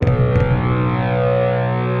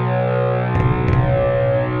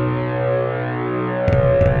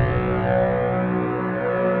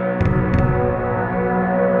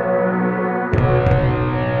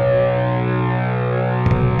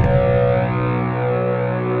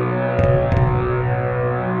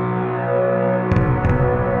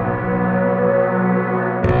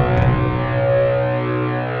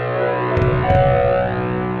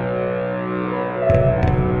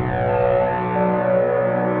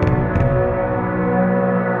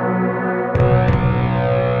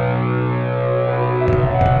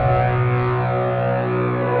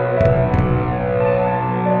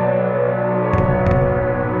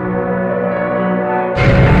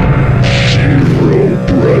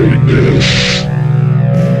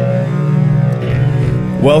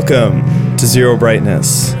Welcome to Zero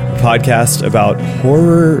Brightness, a podcast about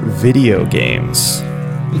horror video games.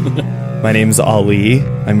 My name's Ali.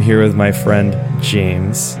 I'm here with my friend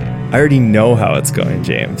James. I already know how it's going,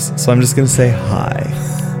 James, so I'm just going to say hi.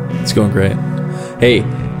 It's going great. Hey,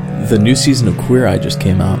 the new season of Queer Eye just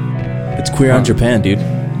came out. It's Queer Eye in Japan, dude.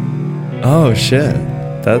 Oh, shit.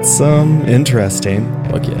 That's interesting.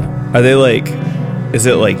 Fuck yeah. Are they like, is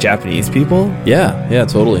it like Japanese people? Yeah,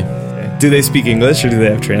 totally. Do they speak English or do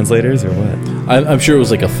they have translators or what? I'm sure it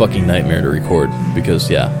was like a fucking nightmare to record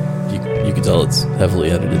because, yeah, you can tell it's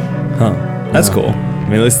heavily edited. Huh. That's cool. I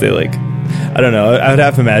mean, at least they like, I don't know. I would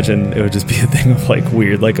have to imagine it would just be a thing of like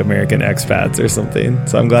weird, like American expats or something.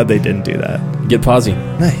 So I'm glad they didn't do that. Get Posy.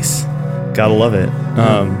 Nice. Gotta love it.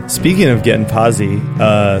 Speaking of getting Posy,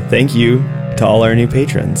 thank you to all our new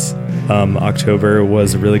patrons. October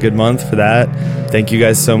was a really good month for that. Thank you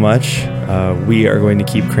guys so much. We are going to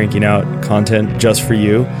keep cranking out content just for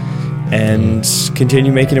you and continue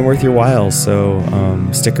making it worth your while. So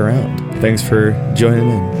stick around. Thanks for joining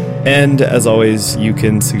in. And as always, you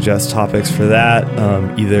can suggest topics for that.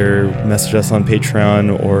 Either message us on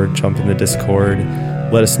Patreon or jump in the Discord.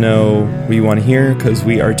 Let us know what you want to hear because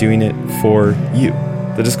we are doing it for you.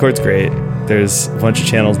 The Discord's great. There's a bunch of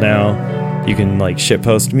channels now. You can like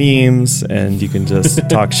shitpost memes and you can just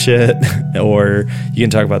talk shit, or you can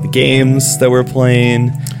talk about the games that we're playing.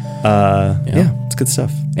 Yeah, it's good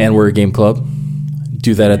stuff. And we're a game club.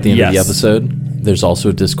 Do that at the end of the episode. There's also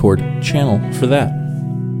a Discord channel for that.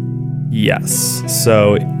 Yes.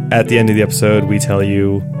 So at the end of the episode, we tell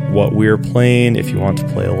you what we're playing if you want to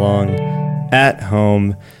play along at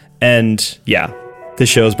home. And yeah, this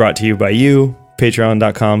show is brought to you by you.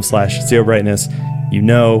 Patreon.com/zerobrightness. You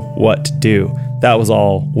know what to do. That was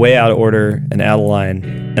all way out of order and out of line,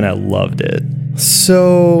 and I loved it.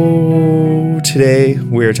 So today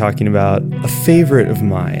we're talking about a favorite of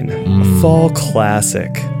mine, a fall classic,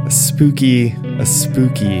 a spooky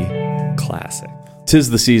classic. 'Tis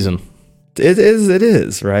the season. It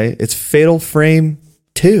is, right? It's Fatal Frame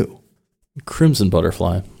 2. Crimson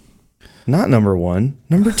Butterfly. Not number 1,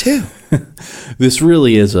 number 2. This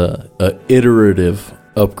really is a iterative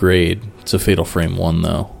upgrade to Fatal Frame 1,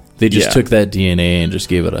 though. They just took that DNA and just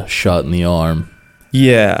gave it a shot in the arm.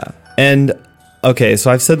 Yeah. And, okay,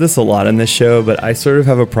 so I've said this a lot in this show, but I sort of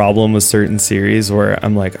have a problem with certain series where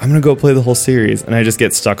I'm like, I'm going to go play the whole series, and I just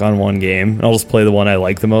get stuck on one game. And I'll just play the one I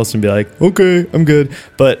like the most and be like, okay, I'm good.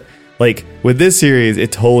 But, like, with this series,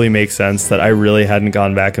 it totally makes sense that I really hadn't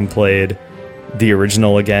gone back and played the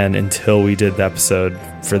original again until we did the episode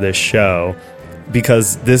for this show,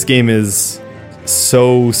 because this game is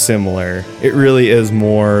so similar. It really is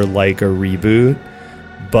more like a reboot,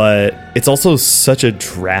 but it's also such a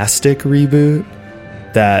drastic reboot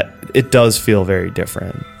that it does feel very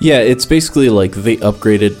different. Yeah, it's basically like they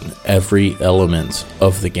upgraded every element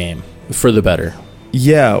of the game for the better.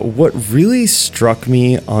 Yeah, what really struck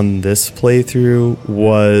me on this playthrough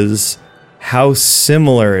was how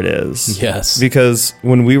similar it is. Yes. Because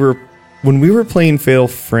when we were playing Fatal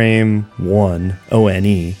Frame 1,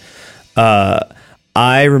 ONE,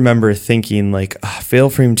 I remember thinking like, Fatal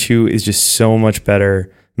Frame 2 is just so much better.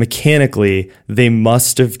 Mechanically, they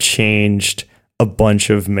must have changed a bunch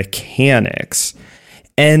of mechanics.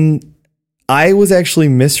 And I was actually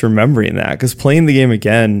misremembering that because playing the game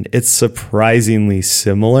again, it's surprisingly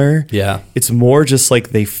similar. Yeah. It's more just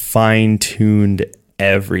like they fine-tuned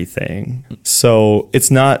everything. So it's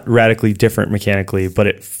not radically different mechanically, but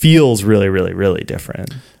it feels really, really, really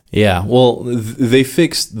different. Yeah, well, they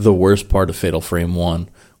fixed the worst part of Fatal Frame 1,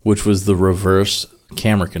 which was the reverse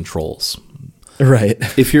camera controls. Right.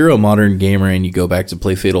 If you're a modern gamer and you go back to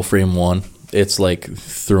play Fatal Frame 1, it's like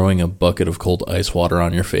throwing a bucket of cold ice water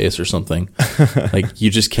on your face or something. Like, you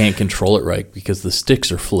just can't control it right because the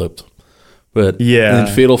sticks are flipped. But in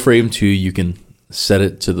Fatal Frame 2, you can set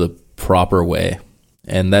it to the proper way,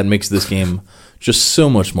 and that makes this game just so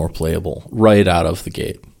much more playable right out of the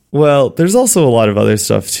gate. Well, there's also a lot of other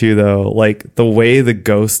stuff too, though. Like the way the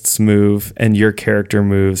ghosts move and your character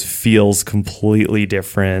moves feels completely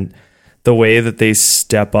different. The way that they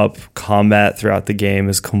step up combat throughout the game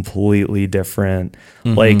is completely different.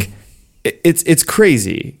 Mm-hmm. Like it's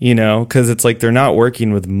crazy, you know, because it's like they're not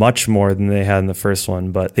working with much more than they had in the first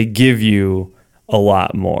one, but they give you a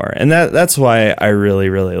lot more. And that's why I really,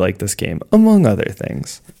 really like this game, among other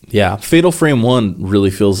things. Yeah, Fatal Frame 1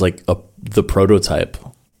 really feels like the prototype.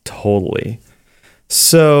 Totally.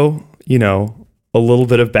 So, you know, a little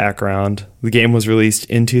bit of background. The game was released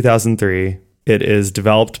in 2003. It is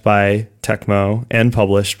developed by Tecmo and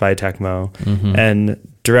published by Tecmo and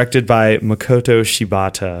directed by Makoto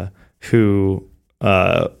Shibata, who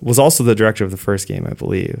was also the director of the first game, I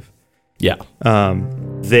believe. Yeah.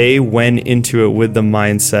 They went into it with the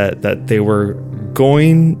mindset that they were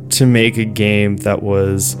going to make a game that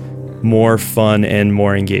was more fun and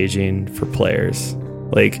more engaging for players.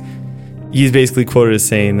 Like, he's basically quoted as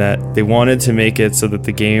saying that they wanted to make it so that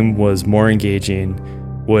the game was more engaging,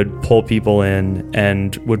 would pull people in,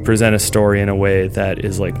 and would present a story in a way that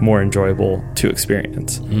is like more enjoyable to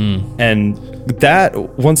experience. And that,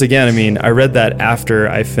 once again, I mean, I read that after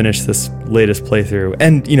I finished this latest playthrough.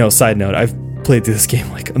 And, you know, side note, I've played through this game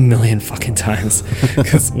like a million fucking times,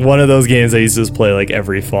 because one of those games I used to just play like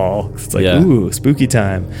every fall. It's like, ooh, spooky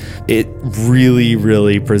time. It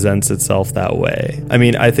really presents itself that way. I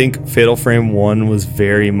mean, I think Fatal Frame 1 was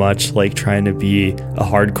very much like trying to be a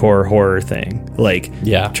hardcore horror thing, like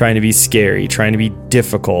trying to be scary, trying to be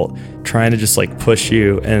difficult, trying to just like push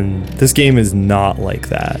you. And this game is not like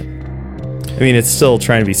that. I mean, it's still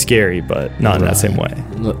trying to be scary, but not in that same way.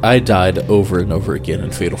 I died over and over again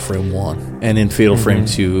in Fatal Frame 1. And in Fatal Frame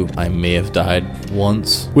 2, I may have died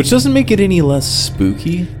once, which doesn't make it any less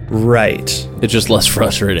spooky. Right. It's just less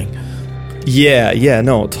frustrating. Yeah,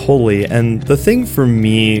 no, totally. And the thing for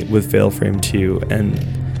me with Fatal Frame 2, and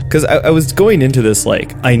because I was going into this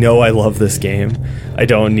like, I know I love this game. I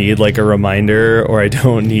don't need like a reminder, or I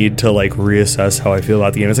don't need to like reassess how I feel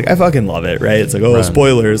about the game. It's like, I fucking love it, right? It's like, oh,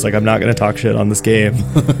 spoilers. Like, I'm not going to talk shit on this game.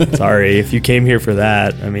 Sorry. If you came here for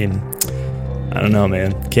that, I mean, I don't know,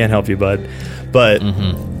 man. Can't help you, bud. But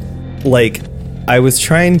like, I was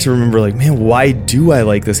trying to remember like, man, why do I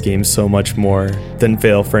like this game so much more than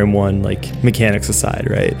Fatal Frame 1, like mechanics aside,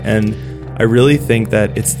 right? And I really think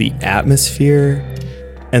that it's the atmosphere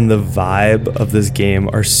and the vibe of this game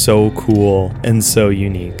are so cool and so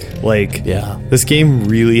unique. Like, this game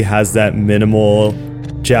really has that minimal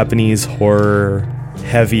Japanese horror,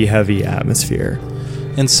 heavy atmosphere.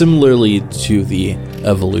 And similarly to the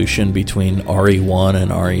evolution between RE1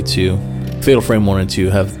 and RE2, Fatal Frame 1 and 2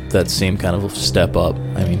 have that same kind of step up.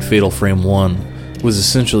 I mean, Fatal Frame 1 was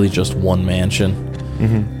essentially just one mansion,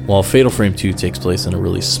 while Fatal Frame 2 takes place in a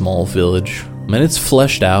really small village. And it's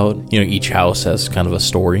fleshed out. You know, each house has kind of a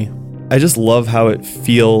story. I just love how it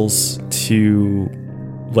feels to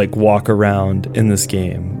like walk around in this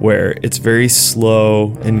game, where it's very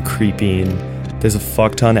slow and creeping. There's a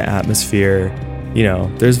fuck ton of atmosphere. You know,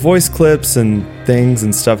 there's voice clips and things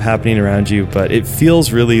and stuff happening around you, but it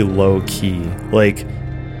feels really low key. Like,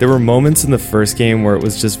 there were moments in the first game where it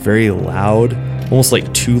was just very loud, almost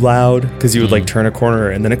like too loud, because you would like turn a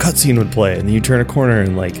corner and then a cutscene would play, and then you turn a corner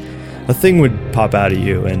and like a thing would pop out at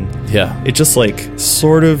you, and it just like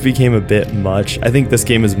sort of became a bit much. I think this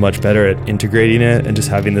game is much better at integrating it and just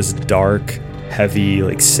having this dark, heavy,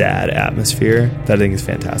 like sad atmosphere that I think is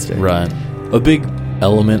fantastic. Right. A big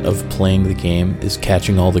element of playing the game is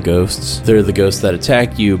catching all the ghosts. There are the ghosts that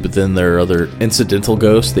attack you, but then there are other incidental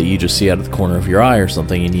ghosts that you just see out of the corner of your eye or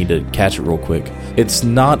something. You need to catch it real quick. It's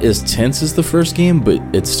not as tense as the first game, but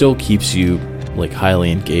it still keeps you like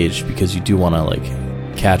highly engaged, because you do want to like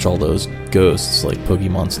catch all those ghosts, like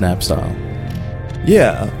Pokemon Snap style.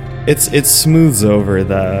 Yeah, it smooths over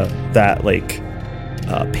that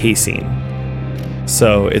pacing.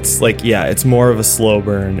 So it's like, it's more of a slow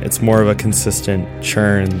burn. It's more of a consistent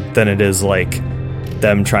churn than it is like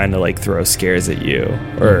them trying to like throw scares at you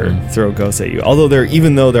or throw ghosts at you. Although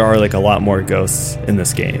even though there are like a lot more ghosts in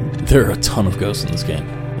this game, there are a ton of ghosts in this game.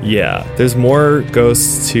 Yeah, there's more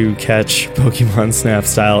ghosts to catch Pokemon Snap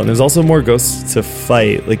style, and there's also more ghosts to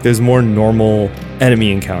fight. Like, there's more normal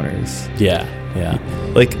enemy encounters. Yeah.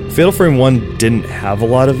 Like, Fatal Frame 1 didn't have a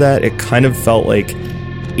lot of that. It kind of felt like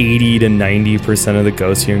 80 to 90% of the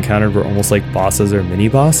ghosts you encountered were almost like bosses or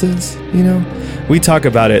mini-bosses, you know? We talk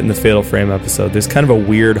about it in the Fatal Frame episode. There's kind of a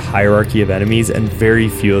weird hierarchy of enemies, and very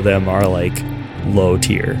few of them are, like, low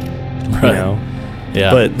tier, you know?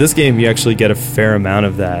 Yeah. But this game, you actually get a fair amount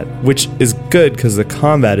of that, which is good because the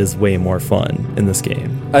combat is way more fun in this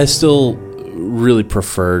game. I still really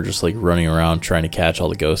prefer just like running around trying to catch all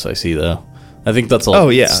the ghosts I see, though. I think that's a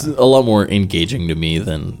lot more engaging to me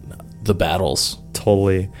than the battles.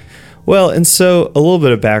 Totally. Well, and so a little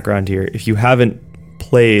bit of background here. If you haven't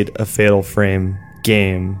played a Fatal Frame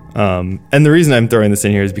game, and the reason I'm throwing this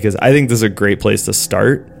in here is because I think this is a great place to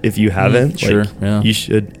start if you haven't. You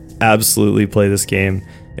should absolutely play this game.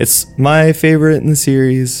 It's my favorite in the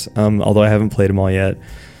series, although I haven't played them all yet,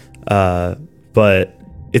 but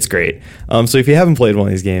it's great. So if you haven't played one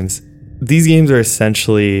of these games are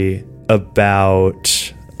essentially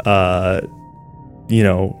about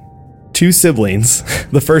two siblings.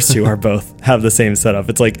 The first two are both have the same setup.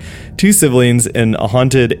 It's like two siblings in a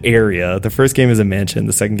haunted area. The first game is a mansion,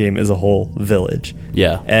 the second game is a whole village.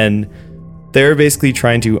 Yeah. And they're basically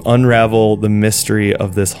trying to unravel the mystery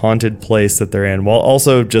of this haunted place that they're in, while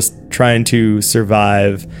also just trying to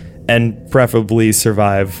survive, and preferably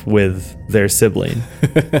survive with their sibling.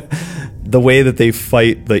 The way that they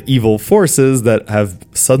fight the evil forces that have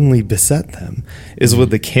suddenly beset them is with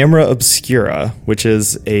the camera obscura, which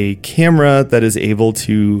is a camera that is able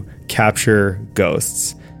to capture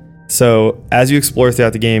ghosts. So as you explore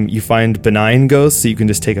throughout the game, you find benign ghosts that you can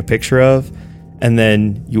just take a picture of, and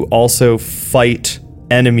then you also fight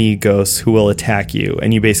enemy ghosts who will attack you,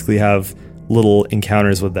 and you basically have little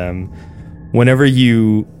encounters with them. Whenever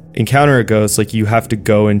you encounter a ghost, like, you have to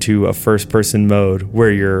go into a first-person mode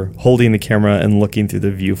where you're holding the camera and looking through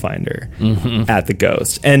the viewfinder at the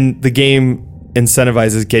ghost. And the game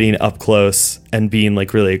incentivizes getting up close and being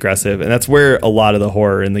like really aggressive, and that's where a lot of the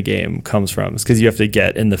horror in the game comes from, is because you have to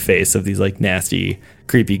get in the face of these like nasty,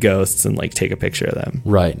 creepy ghosts and like take a picture of them.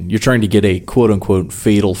 Right. You're trying to get a quote-unquote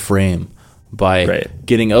fatal frame by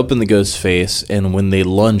getting up in the ghost's face, and when they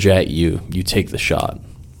lunge at you, you take the shot.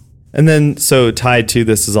 And then, so tied to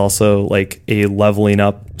this is also like a leveling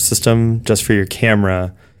up system just for your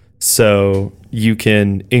camera. So you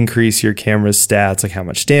can increase your camera's stats, like how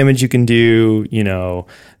much damage you can do, you know,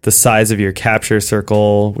 the size of your capture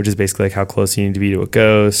circle, which is basically like how close you need to be to a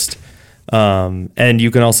ghost. And you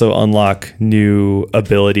can also unlock new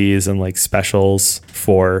abilities and like specials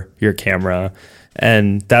for your camera.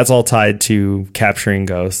 And that's all tied to capturing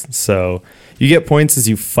ghosts. So you get points as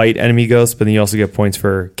you fight enemy ghosts, but then you also get points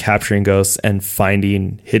for capturing ghosts and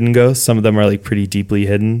finding hidden ghosts. Some of them are like pretty deeply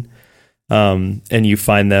hidden. And you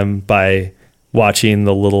find them by watching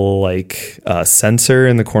the little like sensor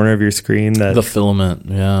in the corner of your screen. That the filament,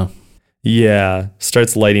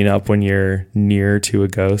 starts lighting up when you're near to a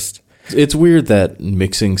ghost. It's weird that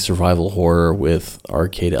mixing survival horror with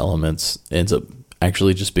arcade elements ends up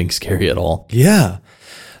actually just being scary at all. Yeah.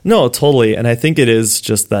 No, totally. And I think it is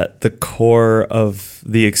just that the core of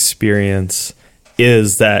the experience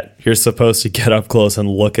is that you're supposed to get up close and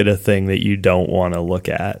look at a thing that you don't want to look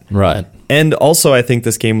at. Right. And also, I think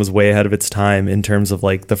this game was way ahead of its time in terms of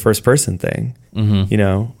like the first person thing. You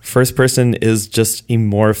know, first person is just a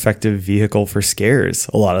more effective vehicle for scares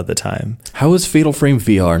a lot of the time. How is Fatal Frame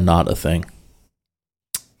VR not a thing?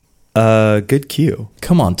 Good cue.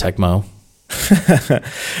 Come on, Tecmo.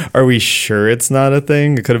 Are we sure it's not a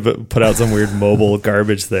thing? It could have put out some weird mobile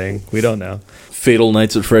garbage thing. We don't know. Fatal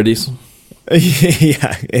Nights at Freddy's.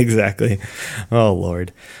 Yeah, exactly. Oh,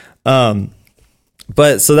 Lord.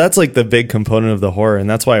 But so that's like the big component of the horror, and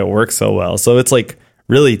that's why it works so well. So it's like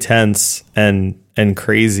really tense and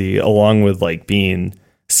crazy, along with like being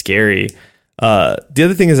scary. The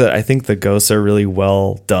other thing is that I think the ghosts are really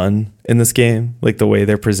well done in this game, like the way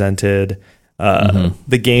they're presented.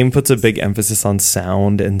 The game puts a big emphasis on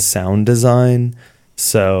sound and sound design.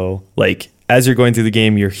 So like as you're going through the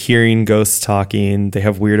game, you're hearing ghosts talking. They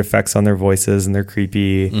have weird effects on their voices and they're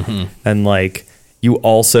creepy. And like you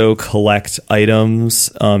also collect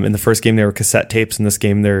items. In the first game, they were cassette tapes. In this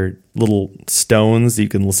game, they're little stones that you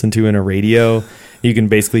can listen to in a radio. You can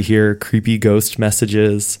basically hear creepy ghost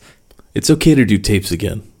messages. It's okay to do tapes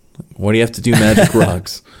again. Why do you have to do magic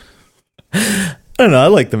rocks? I don't know. I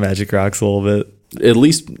like the magic rocks a little bit. At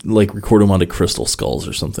least like record them onto crystal skulls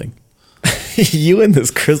or something. You in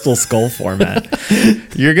this crystal skull format.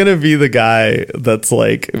 You're going to be the guy that's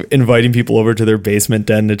like inviting people over to their basement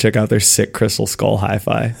den to check out their sick crystal skull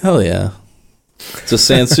hi-fi. Hell yeah. It's a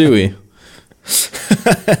Sansui.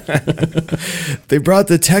 They brought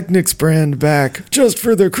the Technics brand back just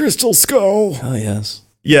for their crystal skull. Oh, yes.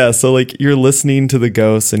 Yeah, so like you're listening to the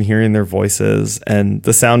ghosts and hearing their voices, and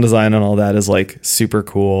the sound design and all that is like super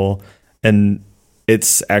cool, and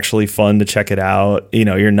it's actually fun to check it out. You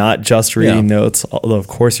know, you're not just reading notes, although of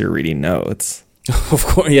course you're reading notes. Of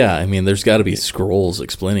course, yeah. I mean, there's got to be scrolls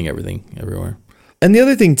explaining everything everywhere. And the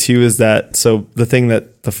other thing too is that, so the thing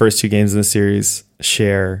that the first two games in the series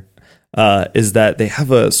share is that they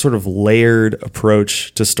have a sort of layered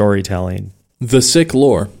approach to storytelling. The sick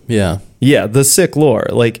lore, yeah. Yeah, the sick lore.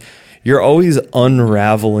 Like, you're always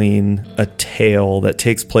unraveling a tale that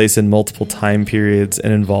takes place in multiple time periods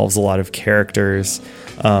and involves a lot of characters.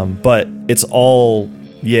 But it's all,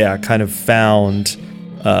 kind of found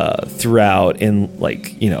throughout in,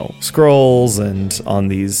 like, you know, scrolls and on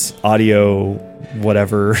these audio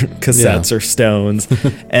whatever cassettes or stones.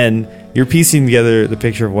 And you're piecing together the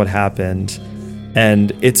picture of what happened.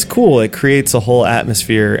 And it's cool. It creates a whole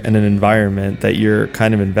atmosphere and an environment that you're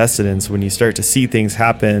kind of invested in. So when you start to see things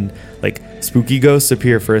happen, like spooky ghosts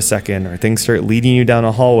appear for a second, or things start leading you down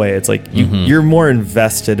a hallway, it's like you're more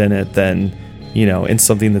invested in it than in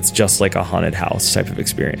something that's just like a haunted house type of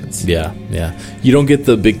experience. Yeah. You don't get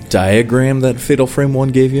the big diagram that Fatal Frame 1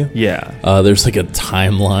 gave you. Yeah. There's like a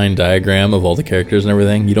timeline diagram of all the characters and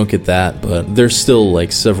everything. You don't get that, but there's still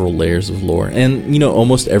like several layers of lore. And,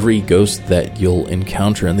 almost every ghost that you'll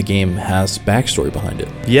encounter in the game has backstory behind it.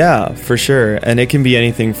 Yeah, for sure. And it can be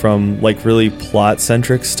anything from like really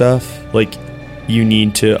plot-centric stuff. Like you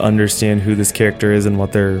need to understand who this character is and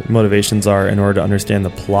what their motivations are in order to understand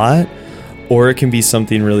the plot. Or it can be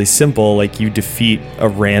something really simple, like you defeat a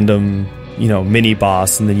random, mini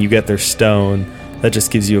boss, and then you get their stone. That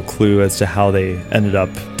just gives you a clue as to how they ended up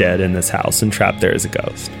dead in this house and trapped there as a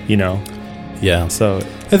ghost, Yeah. So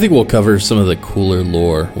I think we'll cover some of the cooler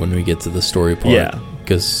lore when we get to the story part. Yeah.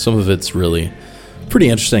 Because some of it's really pretty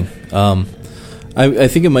interesting. I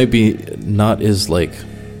think it might be not as like,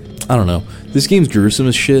 I don't know. This game's gruesome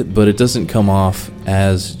as shit, but it doesn't come off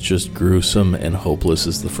as just gruesome and hopeless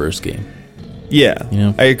as the first game.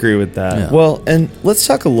 Yeah, I agree with that. Yeah. Well, and let's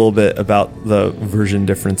talk a little bit about the version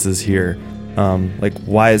differences here. Like,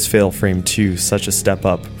 why is Fatal Frame 2 such a step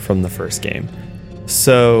up from the first game?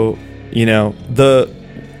 So, in a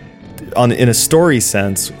story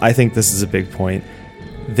sense, I think this is a big point.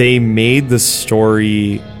 They made the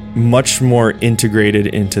story much more integrated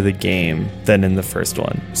into the game than in the first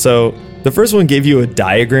one. So the first one gave you a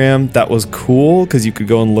diagram that was cool because you could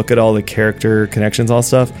go and look at all the character connections, all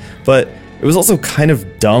stuff, but it was also kind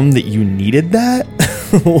of dumb that you needed that.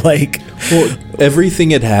 Well, everything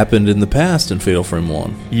had happened in the past in Fatal Frame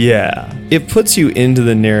 1. Yeah. It puts you into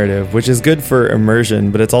the narrative, which is good for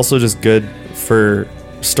immersion, but it's also just good for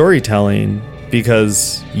storytelling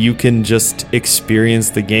because you can just experience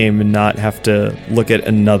the game and not have to look at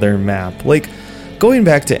another map. Like, going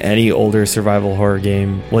back to any older survival horror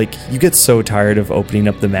game, like, you get so tired of opening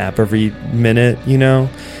up the map every minute,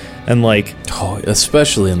 And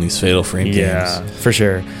especially in these Fatal Frame games. Yeah, for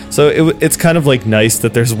sure. So it's kind of like nice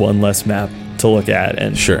that there's one less map to look at.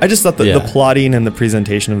 And sure. I just thought that the plotting and the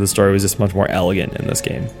presentation of the story was just much more elegant in this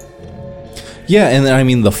game. Yeah, and I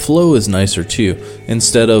mean, the flow is nicer too.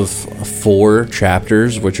 Instead of 4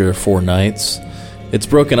 chapters, which are 4 nights, it's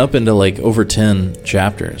broken up into like over 10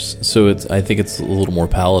 chapters. So I think it's a little more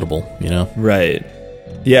palatable, Right.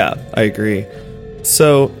 Yeah, I agree.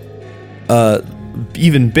 So,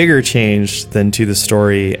 even bigger change than to the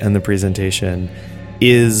story and the presentation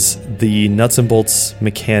is the nuts and bolts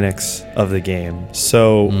mechanics of the game.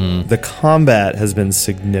 So the combat has been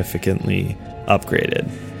significantly upgraded.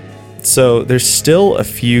 So there's still a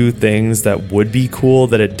few things that would be cool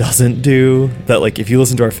that it doesn't do, that like if you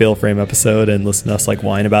listen to our Fatal Frame episode and listen to us like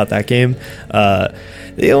whine about that game,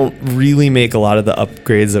 they don't really make a lot of the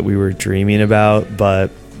upgrades that we were dreaming about, but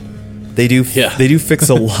they do fix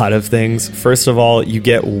a lot of things. First of all, you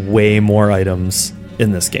get way more items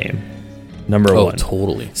in this game. Number one.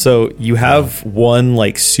 Totally. So you have one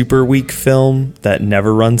like super weak film that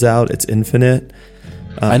never runs out. It's infinite.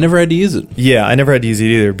 I never had to use it. Yeah, I never had to use it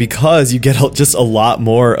either because you get just a lot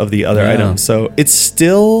more of the other items. So it's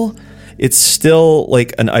still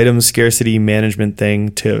like an item scarcity management thing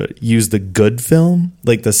to use the good film,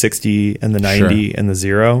 like the 60 and the 90 and the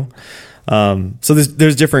 0. So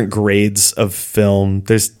there's different grades of film.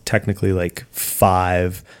 There's technically like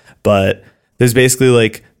 5, but there's basically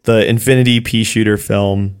like the Infinity Pea Shooter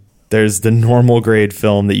film. There's the normal grade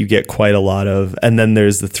film that you get quite a lot of, and then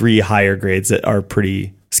there's the 3 higher grades that are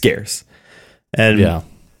pretty scarce. And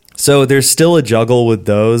so there's still a juggle with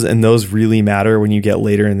those, and those really matter when you get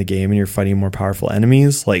later in the game and you're fighting more powerful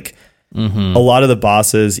enemies. Like a lot of the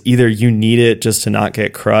bosses, either you need it just to not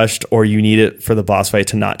get crushed, or you need it for the boss fight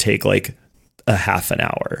to not take like a half an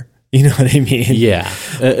hour. You know what I mean? Yeah.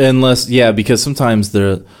 Because sometimes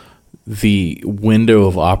the window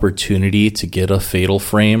of opportunity to get a Fatal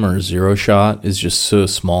Frame or 0 shot is just so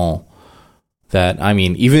small that, I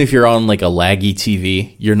mean, even if you're on like a laggy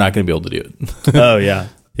TV, you're not going to be able to do it. Oh, yeah.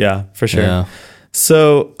 Yeah, for sure. Yeah.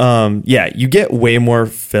 So, you get way more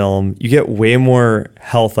film, you get way more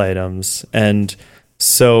health items, and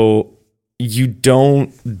so you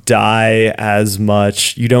don't die as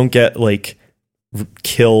much. You don't get like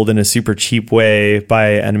killed in a super cheap way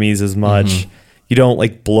by enemies as much. You don't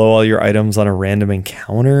like blow all your items on a random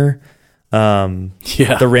encounter. The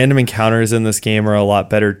random encounters in this game are a lot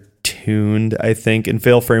better tuned, I think. In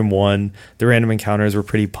Fatal Frame 1, the random encounters were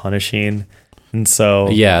pretty punishing. And so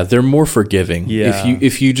they're more forgiving. Yeah.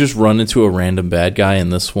 If you just run into a random bad guy in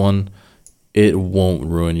this one, it won't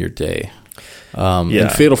ruin your day. In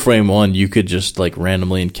Fatal Frame 1, you could just like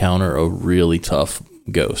randomly encounter a really tough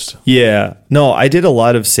ghost. Yeah. No, I did a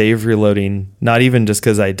lot of save reloading, not even just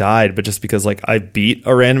because I died, but just because like I beat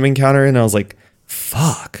a random encounter and I was like,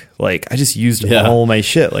 fuck, like I just used Yeah. all my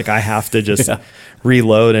shit. Like I have to just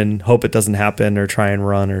reload and hope it doesn't happen or try and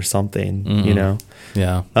run or something, you know?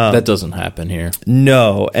 Yeah. That doesn't happen here.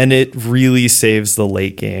 No. And it really saves the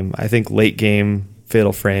late game. I think late game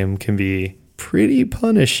Fatal Frame can be pretty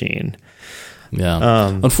punishing. Yeah.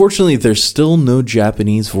 Unfortunately, there's still no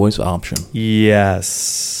Japanese voice option.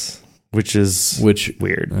 Yes. Which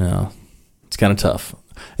weird. Yeah. It's kind of tough.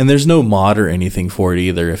 And there's no mod or anything for it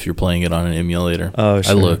either if you're playing it on an emulator. Oh,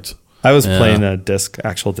 sure. I looked. I was playing a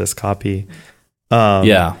actual disc copy.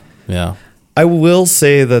 Yeah. I will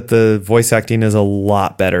say that the voice acting is a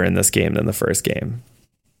lot better in this game than the first game.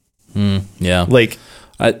 Yeah. Like,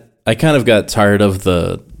 I kind of got tired of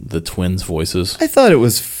the twins' voices. I thought it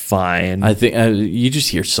was fine. I think you just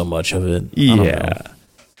hear so much of it. Yeah.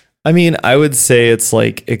 I mean, I would say it's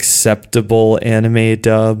like acceptable anime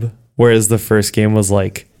dub, whereas the first game was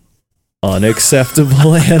like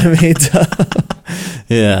unacceptable anime dub.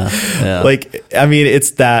 Yeah. Like, I mean,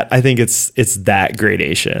 it's that, I think it's that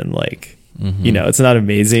gradation. Like, you know, it's not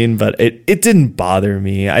amazing, but it didn't bother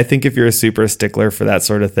me. I think if you're a super stickler for that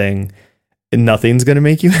sort of thing, nothing's going to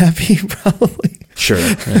make you happy, probably. Sure.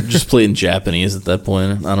 Just play in Japanese at that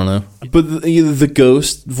point. I don't know. But the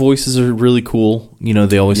ghost voices are really cool. You know,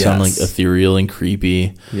 they always sound like ethereal and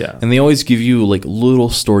creepy. Yeah. And they always give you like little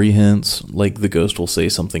story hints. Like the ghost will say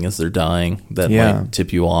something as they're dying that might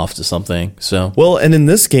tip you off to something. So, well, and in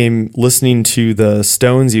this game, listening to the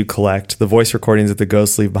stones you collect, the voice recordings that the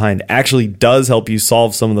ghosts leave behind, actually does help you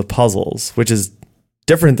solve some of the puzzles, which is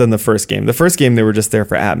different than the first game. The first game, they were just there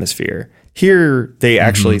for atmosphere. Here, they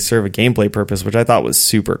actually serve a gameplay purpose, which I thought was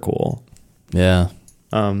super cool. Yeah.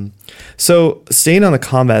 So staying on the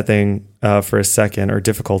combat thing for a second, or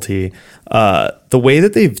difficulty, the way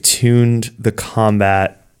that they've tuned the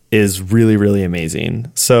combat is really, really amazing.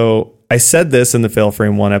 So I said this in the Fatal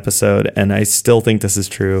Frame 1 episode, and I still think this is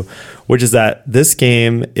true, which is that this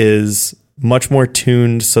game is much more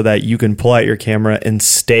tuned so that you can pull out your camera and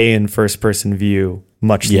stay in first-person view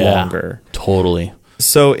much longer. Totally.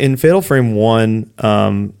 So in Fatal Frame 1,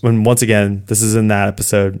 when once again, this is in that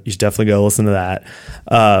episode, you should definitely go listen to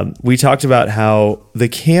that. We talked about how the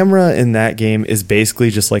camera in that game is basically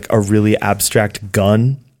just like a really abstract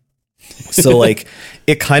gun. So like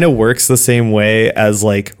it kind of works the same way as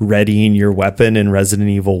like readying your weapon in Resident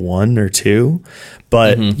Evil 1 or 2,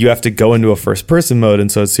 but you have to go into a first person mode.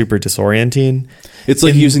 And so it's super disorienting. It's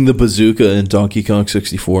like using the bazooka in Donkey Kong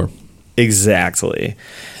 64. Exactly.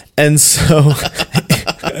 And so,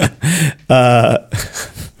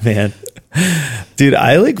 man, dude,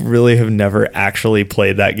 I like really have never actually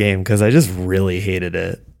played that game because I just really hated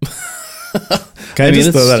it. I mean,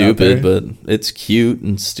 it's stupid, but it's cute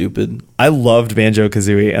and stupid. I loved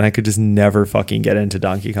Banjo-Kazooie, and I could just never fucking get into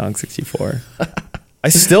Donkey Kong 64. I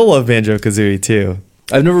still love Banjo-Kazooie, too.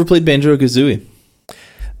 I've never played Banjo-Kazooie.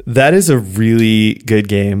 That is a really good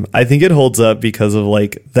game. I think it holds up because of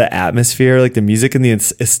like the atmosphere, like the music and the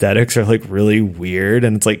aesthetics are like really weird,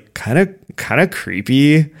 and it's like kind of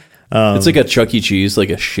creepy. It's like a Chuck E. Cheese, like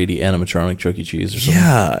a shitty animatronic Chuck E. Cheese or something.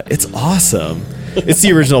 Yeah, it's awesome. It's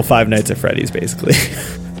the original Five Nights at Freddy's, basically.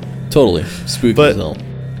 Totally spooky but as hell.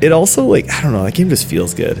 It also, like, I don't know, that game just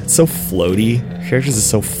feels good. It's so floaty. Characters is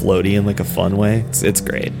so floaty in like a fun way. It's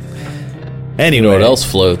great. Anyway, you know what else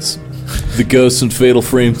floats? The Ghosts in Fatal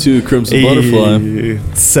Frame 2, Crimson Butterfly.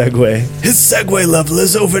 Segway. His Segway level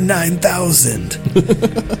is over 9,000.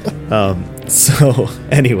 So,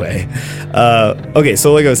 anyway. Okay,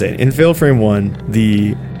 so like I was saying, in Fatal Frame 1,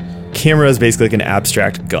 the camera is basically like an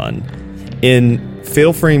abstract gun. In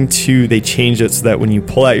Fatal Frame 2, they changed it so that when you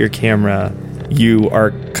pull out your camera, you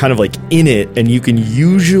are kind of like in it, and you can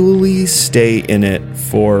usually stay in it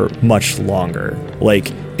for much longer.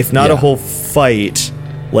 Like, if not a whole fight,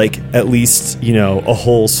 like at least, you know, a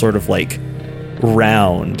whole sort of like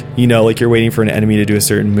round, you know, like you're waiting for an enemy to do a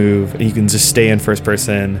certain move, and you can just stay in first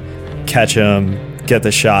person, catch them, get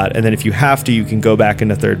the shot, and then if you have to, you can go back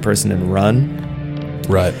into third person and run.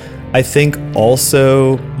 Right. I think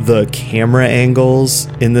also the camera angles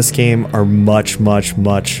in this game are much, much,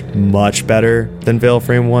 much, much better than Fatal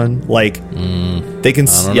Frame 1. Like, they can...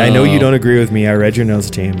 I know you don't agree with me. I read your notes,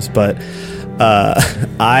 James, but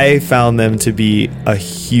I found them to be a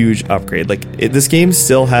huge upgrade. Like, this game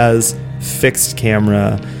still has fixed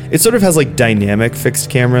camera. It sort of has, like, dynamic fixed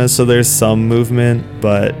cameras, so there's some movement,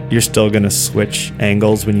 but you're still going to switch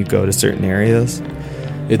angles when you go to certain areas.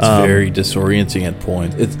 It's very disorienting at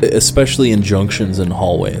points, especially in junctions and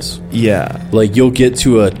hallways. Yeah. Like, you'll get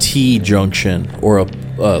to a T junction or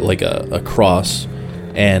a cross,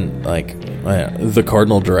 and like the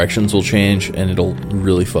cardinal directions will change, and it'll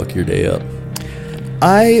really fuck your day up.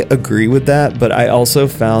 I agree with that, but I also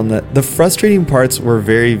found that the frustrating parts were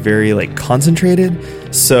very, very like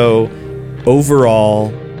concentrated. So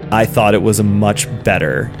overall, I thought it was a much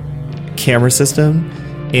better camera system,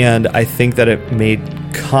 and I think that it made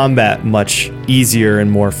combat much easier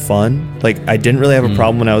and more fun. Like, I didn't really have a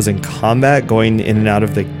problem when I was in combat going in and out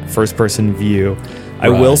of the first person view. I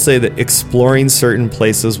will say that exploring certain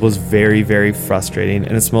places was very, very frustrating,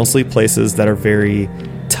 and it's mostly places that are very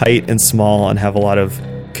tight and small and have a lot of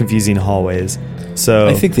confusing hallways. So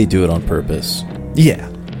I think they do it on purpose. yeah.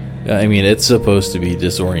 I mean, it's supposed to be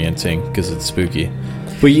disorienting because it's spooky.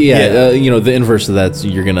 But the inverse of that,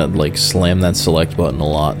 you're going to like slam that select button a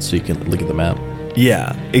lot so you can look at the map.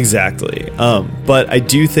 Yeah, exactly. But I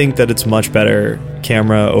do think that it's much better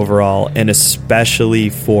camera overall, and especially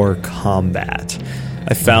for combat.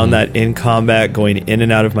 I found that in combat, going in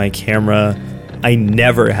and out of my camera, I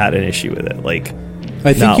never had an issue with it. Like,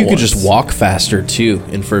 I think you could once. just walk faster too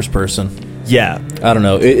in first person. Yeah. I don't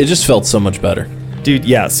know. It just felt so much better. Dude,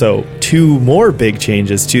 yeah, so 2 more big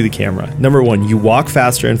changes to the camera. Number 1, you walk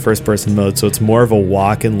faster in first-person mode, so it's more of a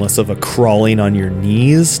walk and less of a crawling on your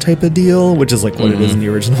knees type of deal, which is like what it is in the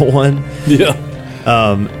original one. Yeah.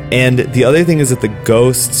 And the other thing is that the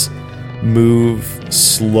ghosts move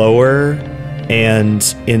slower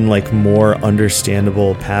and in like more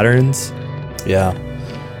understandable patterns. Yeah.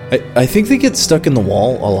 I think they get stuck in the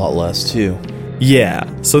wall a lot less too. Yeah.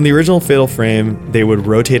 So in the original Fatal Frame, they would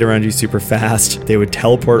rotate around you super fast. They would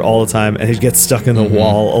teleport all the time, and they'd get stuck in the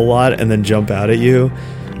wall a lot and then jump out at you.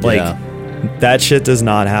 Like, that shit does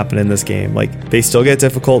not happen in this game. Like, they still get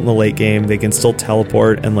difficult in the late game. They can still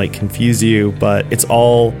teleport and like confuse you, but it's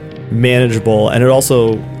all manageable, and it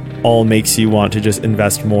also all makes you want to just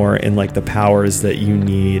invest more in like the powers that you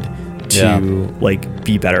need to like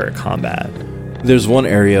be better at combat. There's one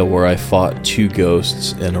area where I fought 2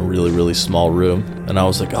 ghosts in a really, really small room, and I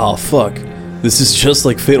was like, oh, fuck. This is just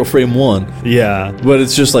like Fatal Frame 1. Yeah. But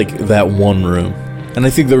it's just like that one room. And I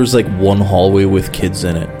think there was like one hallway with kids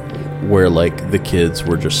in it where like the kids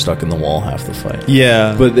were just stuck in the wall half the fight.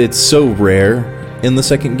 Yeah. But it's so rare in the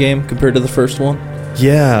second game compared to the first one.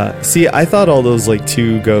 Yeah. See, I thought all those like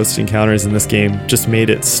 2 ghost encounters in this game just made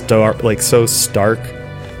it so stark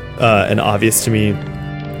and obvious to me,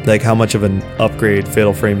 like how much of an upgrade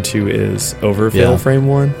Fatal Frame 2 is over Fatal Frame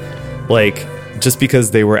 1. Like, just because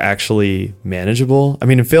they were actually manageable. I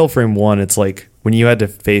mean, in Fatal Frame 1, it's like when you had to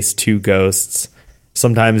face 2 ghosts,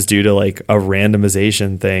 sometimes due to like a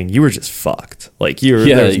randomization thing, you were just fucked. Like, you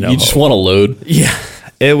just want to load. Yeah,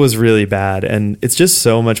 it was really bad, and it's just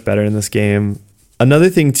so much better in this game. Another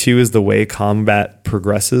thing too is the way combat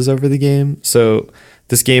progresses over the game. So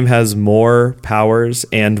this game has more powers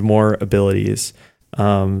and more abilities.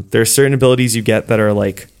 There are certain abilities you get that are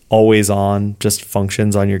like always on, just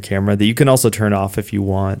functions on your camera that you can also turn off if you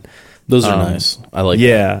want. Those are nice. I like that.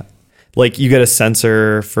 Yeah. Like, you get a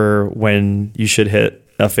sensor for when you should hit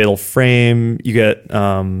a fatal frame. You get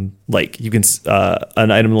like you can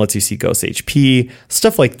an item that lets you see ghost HP,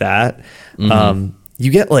 stuff like that.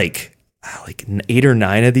 You get like 8 or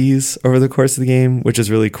 9 of these over the course of the game, which is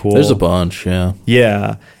really cool. There's a bunch, yeah.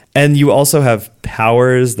 Yeah. And you also have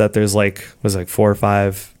powers that there's like 4 or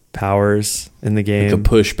 5 powers in the game. Like a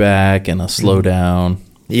pushback and a slowdown.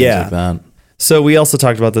 Yeah. Like that. So we also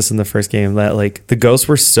talked about this in the first game, that like the ghosts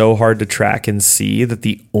were so hard to track and see that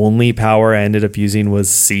the only power I ended up using was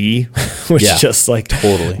C, which just like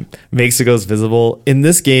totally makes the ghost visible. In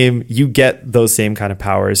this game, you get those same kind of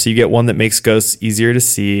powers. So you get one that makes ghosts easier to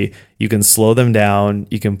see. You can slow them down.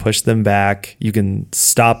 You can push them back. You can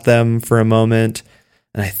stop them for a moment.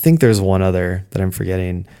 And I think there's one other that I'm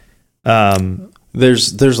forgetting.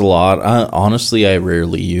 There's a lot. Honestly, I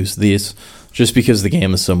rarely use these just because the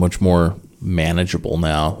game is so much more manageable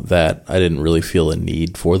now that I didn't really feel a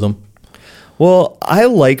need for them. Well, I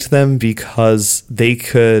liked them because you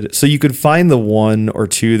could find the 1 or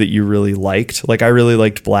 2 that you really liked. Like, I really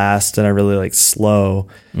liked Blast and I really liked Slow.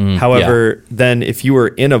 However, then if you were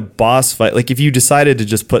in a boss fight, like if you decided to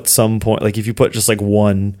just put if you put just like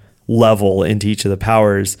 1 level into each of the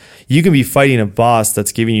powers, you can be fighting a boss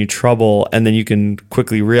that's giving you trouble, and then you can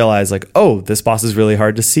quickly realize like, oh, this boss is really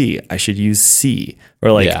hard to see, I should use C.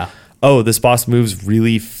 Or like, oh, this boss moves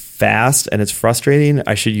really fast and it's frustrating,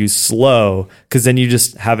 I should use slow, because then you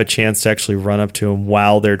just have a chance to actually run up to them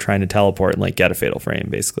while they're trying to teleport and like get a fatal frame,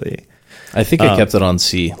 basically. I think I kept it on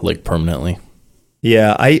C like permanently.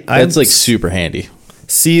 Yeah, that's like super handy.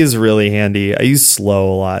 C is really handy. I use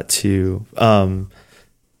slow a lot too.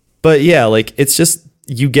 But yeah, like, it's just,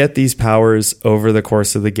 you get these powers over the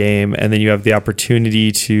course of the game, and then you have the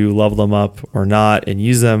opportunity to level them up or not and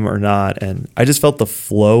use them or not. And I just felt the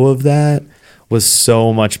flow of that was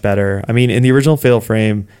so much better. I mean, in the original Fatal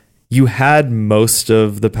Frame, you had most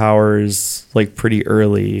of the powers like pretty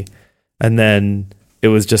early, and then it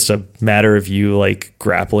was just a matter of you like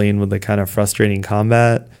grappling with the kind of frustrating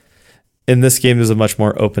combat. In this game, there's a much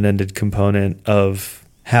more open-ended component of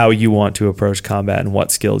how you want to approach combat and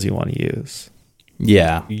what skills you want to use.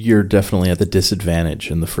 Yeah, you're definitely at the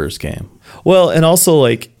disadvantage in the first game. Well, and also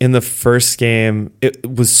like in the first game, it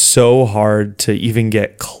was so hard to even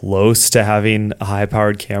get close to having a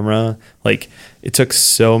high-powered camera. Like it took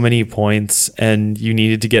so many points, and you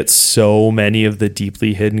needed to get so many of the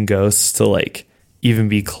deeply hidden ghosts to like even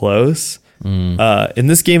be close. In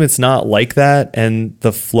this game, it's not like that, and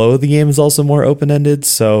the flow of the game is also more open-ended.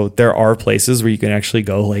 So there are places where you can actually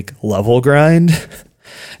go like level grind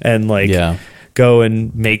and like go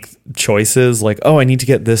and make choices like, oh, I need to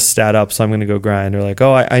get this stat up, so I'm going to go grind, or like,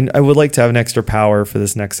 oh, I would like to have an extra power for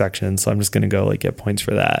this next section, so I'm just going to go like get points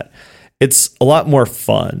for that. It's a lot more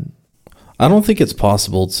fun. I don't think it's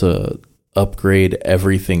possible to upgrade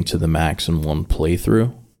everything to the max in one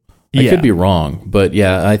playthrough. I could be wrong, but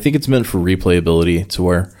yeah, I think it's meant for replayability, to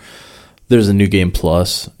where there's a new game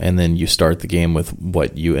plus, and then you start the game with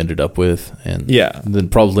what you ended up with, and then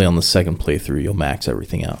probably on the second playthrough you'll max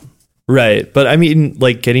everything out. Right. But I mean,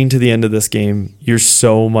 like getting to the end of this game, you're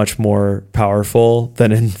so much more powerful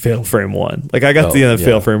than in Fatal Frame 1. Like I got to the end of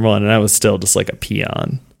Fatal Frame 1 and I was still just like a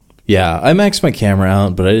peon. Yeah, I maxed my camera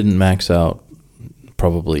out, but I didn't max out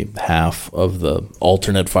probably half of the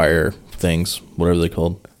alternate fire things, whatever they're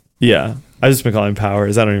called. Yeah. I've just been calling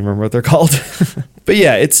powers. I don't even remember what they're called. But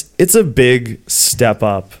yeah, it's a big step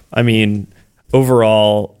up. I mean,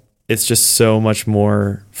 overall, it's just so much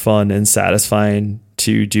more fun and satisfying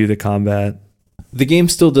to do the combat. The game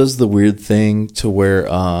still does the weird thing to where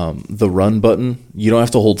the run button, you don't have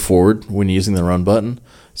to hold forward when you're using the run button.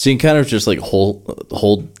 So you can kind of just like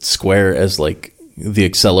hold square as like the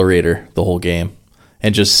accelerator the whole game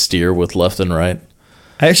and just steer with left and right.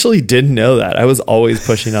 I actually didn't know that. I was always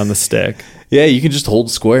pushing on the stick. Yeah, you can just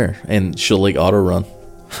hold square and she'll like auto run.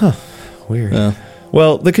 Huh. Weird. Yeah.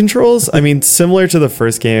 Well, the controls, I mean, similar to the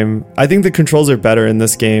first game, I think the controls are better in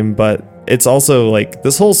this game, but it's also like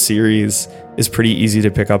this whole series is pretty easy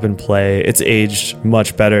to pick up and play. It's aged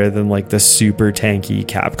much better than like the super tanky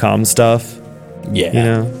Capcom stuff. Yeah. You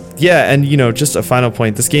know? Yeah, and you know, just a final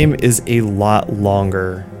point, this game is a lot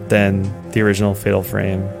longer than the original Fatal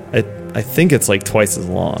Frame. I think it's like twice as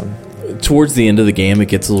long. Towards the end of the game, it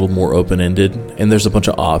gets a little more open-ended, and there's a bunch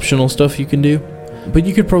of optional stuff you can do. But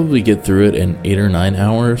you could probably get through it in 8 or 9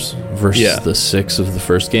 hours versus the 6 of the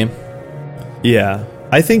first game. Yeah.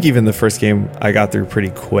 I think even the first game I got through pretty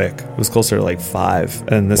quick. It was closer to like 5.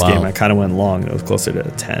 And this game I kind of went long. It was closer to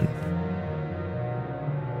 10.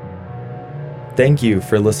 Thank you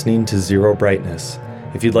for listening to Zero Brightness.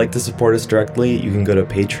 If you'd like to support us directly, you can go to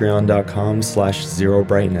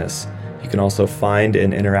patreon.com/zerobrightness. You can also find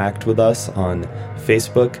and interact with us on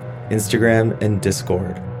Facebook, Instagram, and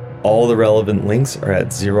Discord. All the relevant links are at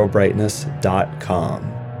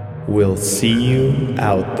zerobrightness.com. We'll see you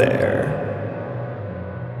out there.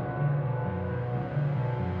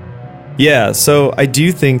 Yeah, so I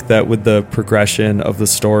do think that with the progression of the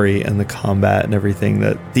story and the combat and everything,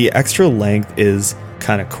 that the extra length is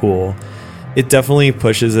kind of cool. It definitely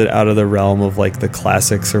pushes it out of the realm of like the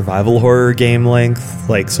classic survival horror game length.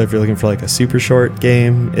 Like, so if you're looking for like a super short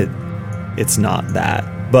game, it's not that.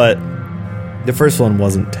 But the first one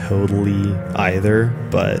wasn't totally either,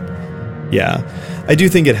 but yeah, I do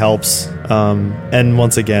think it helps. And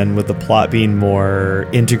once again, with the plot being more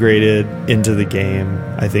integrated into the game,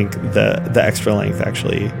 I think the extra length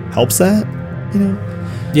actually helps that, you know?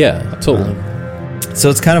 Yeah, totally. So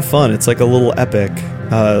it's kind of fun. It's like a little epic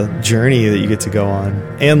journey that you get to go on.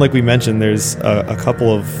 And like we mentioned, there's a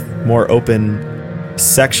couple of more open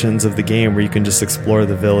sections of the game where you can just explore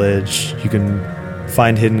the village. You can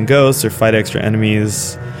find hidden ghosts or fight extra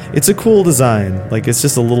enemies. It's a cool design. Like, it's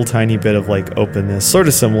just a little tiny bit of like openness, sort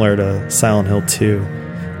of similar to Silent Hill 2.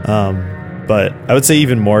 But I would say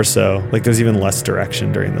even more so. Like, there's even less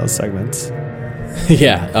direction during those segments.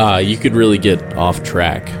 Yeah, you could really get off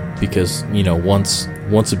track because, you know, once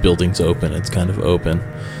a building's open, it's kind of open.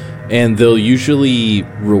 And they'll usually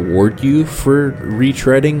reward you for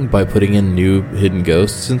retreading by putting in new hidden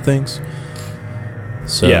ghosts and things.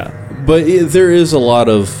 So, yeah. But there is a lot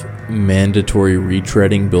of mandatory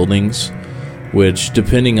retreading buildings, which,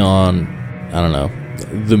 depending on, I don't know,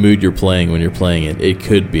 the mood you're playing when you're playing it, it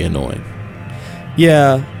could be annoying.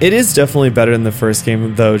 Yeah, it is definitely better in the first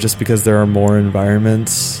game, though, just because there are more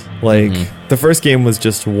environments. Like, the first game was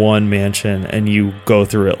just one mansion, and you go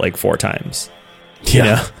through it like 4 times.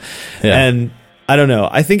 Yeah. Yeah. And I don't know.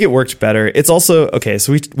 I think it worked better. It's also okay.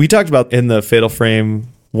 So we talked about in the Fatal Frame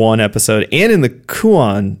 1 episode and in the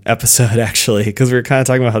Kuon episode, actually, because we were kind of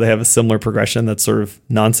talking about how they have a similar progression that's sort of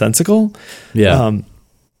nonsensical. Yeah.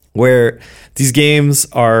 Where these games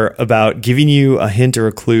are about giving you a hint or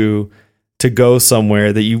a clue to go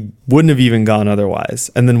somewhere that you wouldn't have even gone otherwise.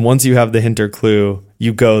 And then once you have the hint or clue,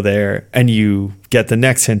 you go there and you get the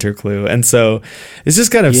next hint or clue. And so it's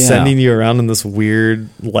just kind of sending you around in this weird,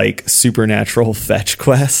 like, supernatural fetch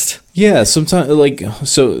quest. Yeah, sometimes, like,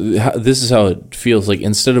 so this is how it feels. Like,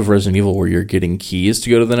 instead of Resident Evil where you're getting keys to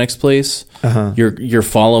go to the next place, you're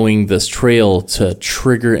following this trail to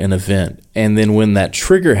trigger an event. And then when that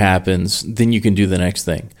trigger happens, then you can do the next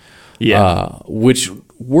thing. Yeah. Which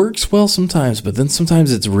works well sometimes, but then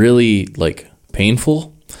sometimes it's really, like,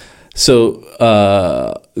 painful.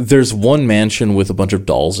 So there's one mansion with a bunch of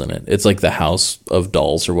dolls in it. It's like the house of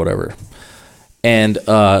dolls or whatever. And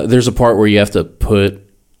there's a part where you have to put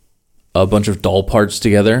a bunch of doll parts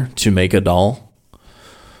together to make a doll.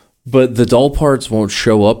 But the doll parts won't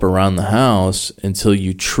show up around the house until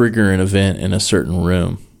you trigger an event in a certain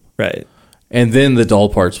room. Right. And then the doll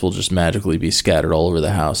parts will just magically be scattered all over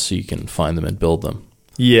the house so you can find them and build them.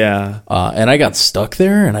 Yeah. And I got stuck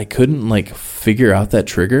there and I couldn't, like, figure out that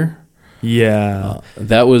trigger. Yeah.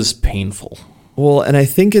 That was painful. Well, and I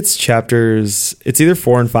think it's chapters, it's either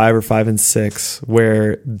 4 and 5 or 5 and 6,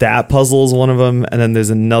 where that puzzle is one of them. And then there's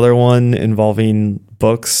another one involving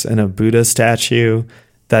books and a Buddha statue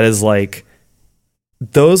that is like,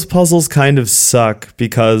 those puzzles kind of suck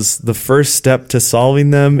because the first step to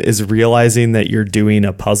solving them is realizing that you're doing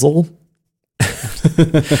a puzzle.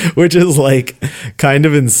 Which is like kind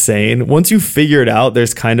of insane. Once you figure it out,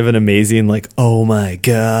 there's kind of an amazing, like, oh my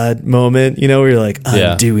God moment, you know, where you're like,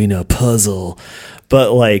 I'm doing a puzzle.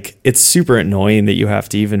 But like, it's super annoying that you have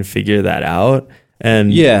to even figure that out.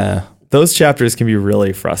 And those chapters can be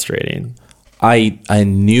really frustrating. I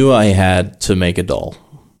knew I had to make a doll,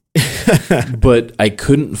 but I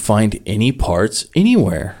couldn't find any parts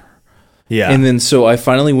anywhere. Yeah. And then so I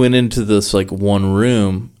finally went into this like one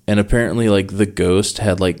room. And apparently, like, the ghost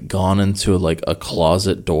had, like, gone into, like, a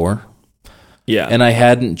closet door. Yeah. And I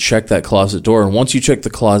hadn't checked that closet door. And once you check the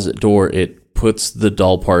closet door, it puts the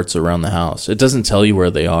doll parts around the house. It doesn't tell you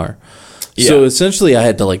where they are. Yeah. So, essentially, I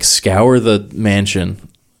had to, like, scour the mansion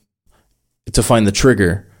to find the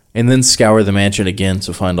trigger. And then scour the mansion again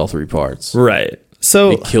to find all 3 parts. Right.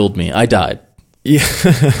 So it killed me. I died. Yeah.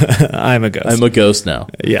 I'm a ghost. I'm a ghost now.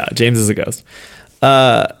 Yeah. James is a ghost.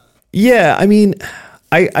 Yeah. I mean...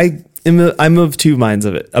 I'm of two minds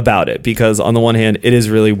about it because on the one hand, it is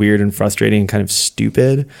really weird and frustrating and kind of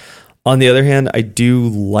stupid. On the other hand, I do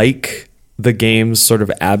like the game's sort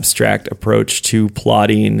of abstract approach to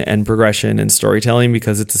plotting and progression and storytelling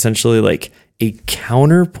because it's essentially like a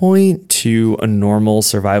counterpoint to a normal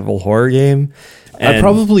survival horror game. And I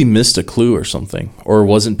probably missed a clue or something or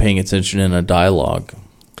wasn't paying attention in a dialogue.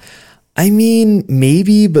 I mean,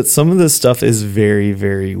 maybe, but some of this stuff is very,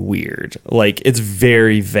 very weird. Like, it's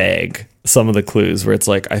very vague, some of the clues, where it's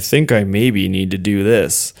like, I think I maybe need to do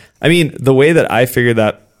this. I mean, the way that I figured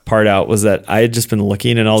that part out was that I had just been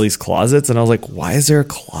looking in all these closets, and I was like, why is there a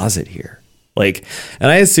closet here? Like,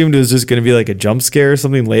 and I assumed it was just going to be like a jump scare or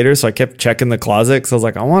something later, so I kept checking the closet, because I was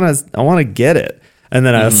like, I want to get it. And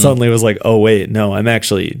then I suddenly was like, oh, wait, no,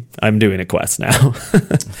 I'm doing a quest now.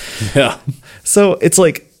 Yeah. So it's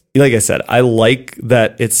like I said, I like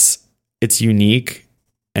that it's unique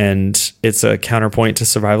and it's a counterpoint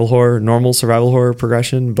to normal survival horror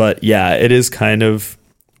progression. But yeah, it is kind of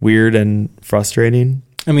weird and frustrating.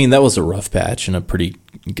 I mean, that was a rough patch and a pretty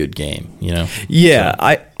good game, you know? Yeah,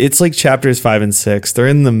 so. It's like chapters 5 and 6. They're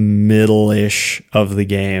in the middle-ish of the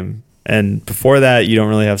game. And before that, you don't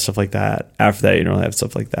really have stuff like that. After that, you don't really have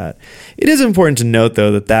stuff like that. It is important to note,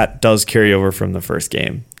 though, that does carry over from the first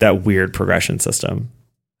game, that weird progression system.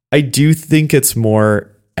 I do think it's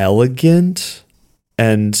more elegant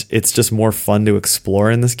and it's just more fun to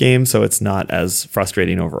explore in this game, so it's not as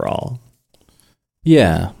frustrating overall.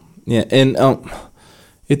 Yeah. And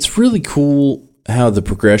it's really cool how the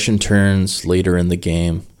progression turns later in the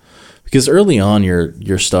game. Because early on,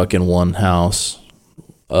 you're stuck in one house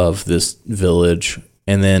of this village,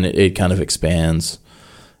 and then it kind of expands.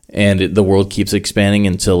 And the world keeps expanding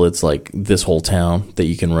until it's like this whole town that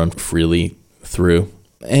you can run freely through.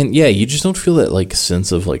 And yeah, you just don't feel that like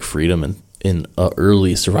sense of like freedom in an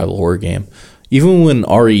early survival horror game. Even when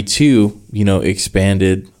RE2,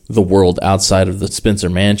 expanded the world outside of the Spencer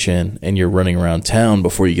Mansion and you're running around town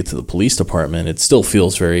before you get to the police department, it still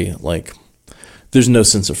feels very like there's no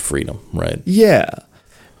sense of freedom, right? Yeah.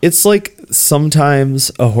 It's like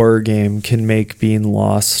sometimes a horror game can make being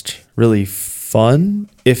lost really fun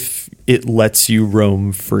if it lets you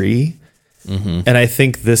roam free. And I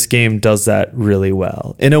think this game does that really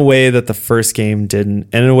well in a way that the first game didn't,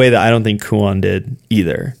 and in a way that I don't think Kuon did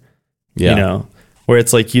either. Yeah. You know, where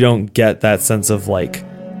it's like you don't get that sense of like,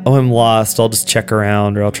 oh, I'm lost, I'll just check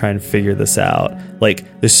around or I'll try and figure this out. Like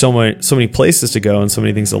there's so many places to go and so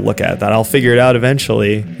many things to look at that I'll figure it out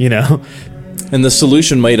eventually, you know. And the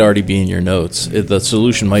solution might already be in your notes. The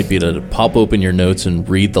solution might be to pop open your notes and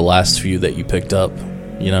read the last few that you picked up,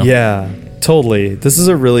 you know? Yeah, totally. This is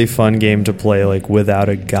a really fun game to play like without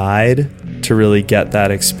a guide, to really get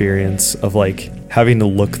that experience of like having to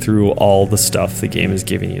look through all the stuff the game is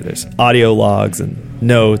giving you. There's audio logs and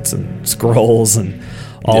notes and scrolls and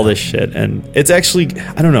all this shit. And it's actually,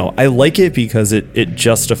 I don't know, I like it because it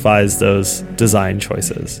justifies those design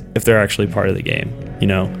choices if they're actually part of the game, you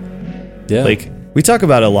know? Yeah. Like, we talk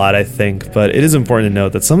about it a lot, I think, but it is important to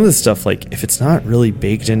note that some of this stuff, like, if it's not really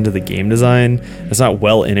baked into the game design, it's not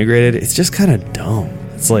well integrated, it's just kind of dumb.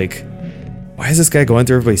 It's like, why is this guy going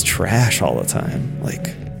through everybody's trash all the time? Like,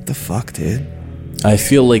 what the fuck, dude? I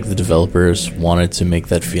feel like the developers wanted to make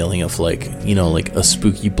that feeling of like, you know, like a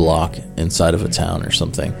spooky block inside of a town or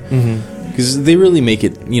something. Because they really make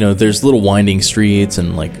it, you know, there's little winding streets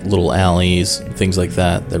and like little alleys, things like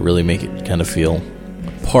that really make it kind of feel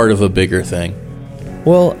part of a bigger thing.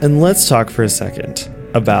 Well, and let's talk for a second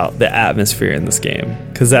about the atmosphere in this game,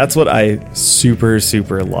 because that's what I super,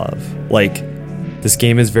 super love. Like, this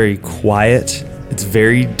game is very quiet, it's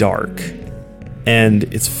very dark, and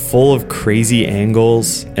it's full of crazy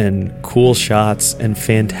angles and cool shots and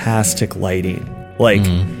fantastic lighting. Like,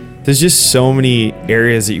 there's just so many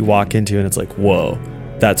areas that you walk into and it's like, whoa,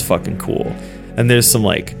 that's fucking cool. And there's some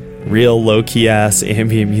like real low-key ass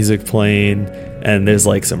ambient music playing, and there's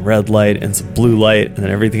like some red light and some blue light, and then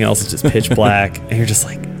everything else is just pitch black. And you're just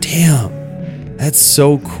like, damn, that's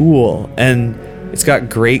so cool. And it's got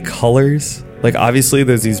great colors. Like, obviously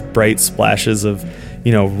there's these bright splashes of,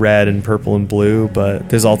 you know, red and purple and blue, but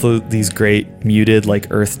there's also these great muted like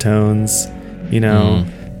earth tones, you know,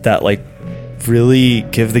 that like really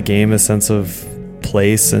give the game a sense of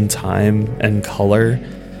place and time and color.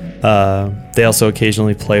 They also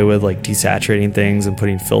occasionally play with like desaturating things and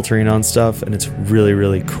putting filtering on stuff, and it's really,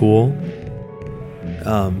 really cool.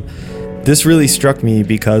 This really struck me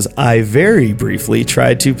because I very briefly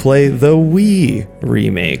tried to play the Wii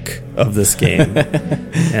remake of this game.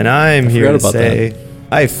 And I'm here to say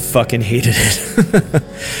I fucking hated it.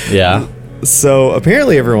 Yeah. So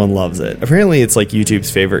apparently everyone loves it. Apparently it's like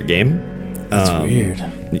YouTube's favorite game. That's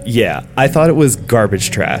weird. Yeah. I thought it was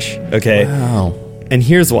garbage trash. Okay. Wow. And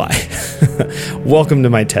here's why. Welcome to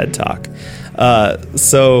my TED Talk.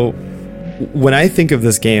 So when I think of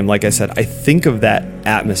this game, like I said, I think of that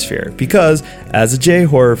atmosphere because as a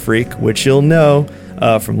J-horror freak, which you'll know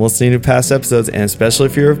from listening to past episodes, and especially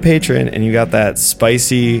if you're a patron and you got that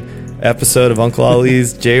spicy episode of Uncle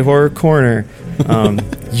Ali's J-horror corner,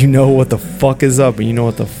 you know what the fuck is up and you know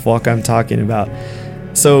what the fuck I'm talking about.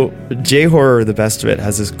 So J-horror, the best of it,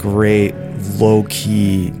 has this great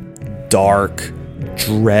low-key, dark,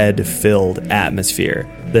 dread-filled atmosphere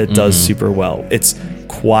that does super well. It's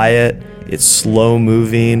quiet, it's slow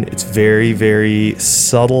moving, it's very, very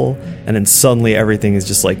subtle, and then suddenly everything is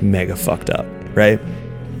just like mega fucked up, right?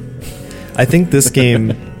 I think this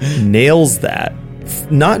game nails that,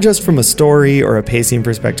 not just from a story or a pacing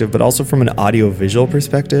perspective, but also from an audio-visual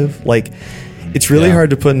perspective. Like, it's really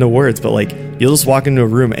hard to put into words, but like, you'll just walk into a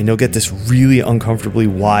room and you'll get this really uncomfortably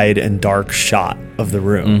wide and dark shot of the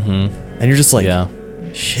room. And you're just like,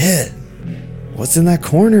 shit, what's in that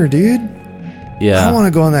corner, dude? Yeah. I don't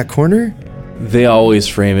want to go in that corner. They always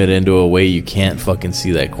frame it into a way you can't fucking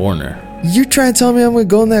see that corner. You're trying to tell me I'm going to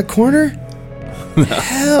go in that corner?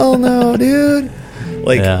 Hell no, dude.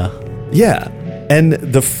 Like, yeah. And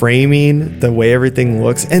the framing, the way everything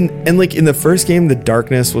looks, and like in the first game, the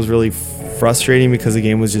darkness was really frustrating because the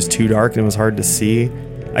game was just too dark and it was hard to see.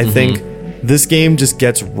 I think this game just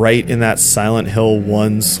gets right in that Silent Hill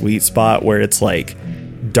 1 sweet spot where it's like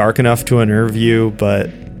dark enough to unnerve you, but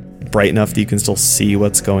bright enough that you can still see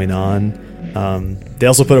what's going on. They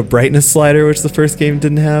also put a brightness slider, which the first game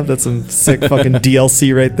didn't have. That's some sick fucking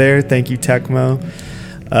DLC right there. Thank you, Tecmo.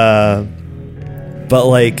 But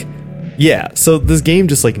like, yeah, so this game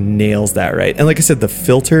just like nails that, right? And like I said, the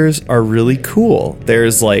filters are really cool.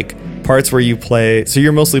 There's like parts where you play, so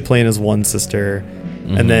you're mostly playing as one sister,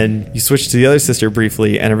 and then you switch to the other sister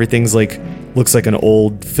briefly, and everything's like looks like an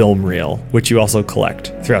old film reel, which you also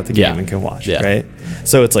collect throughout the game and can watch, right?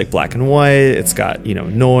 So it's like black and white, it's got, you know,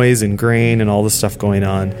 noise and grain and all this stuff going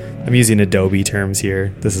on. I'm using Adobe terms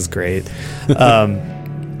here. This is great.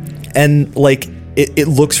 And like it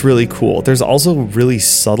looks really cool. There's also really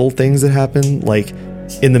subtle things that happen, like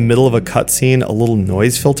in the middle of a cutscene, a little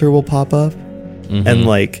noise filter will pop up, and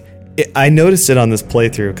like I noticed it on this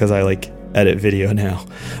playthrough because I like edit video now,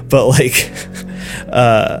 but like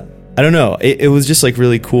I don't know, it was just like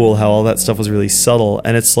really cool how all that stuff was really subtle,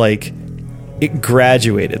 and it's like it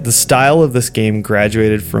graduated. The style of this game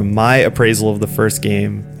graduated from my appraisal of the first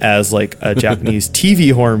game as like a Japanese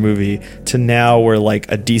TV horror movie to now we're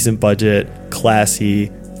like a decent budget,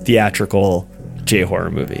 classy, theatrical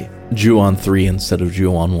J-horror movie. Ju-on 3 instead of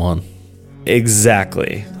Ju-on 1.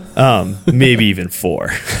 Exactly. Maybe even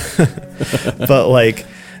 4. But like,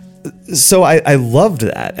 so I loved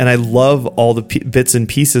that, and I love all the bits and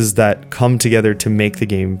pieces that come together to make the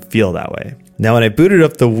game feel that way. Now, when I booted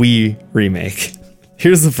up the Wii remake,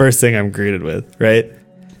 here's the first thing I'm greeted with, right?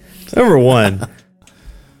 Number one,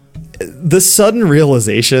 the sudden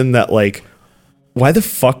realization that, like, why the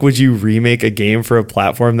fuck would you remake a game for a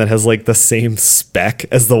platform that has, like, the same spec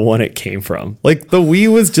as the one it came from? Like, the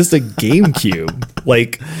Wii was just a GameCube.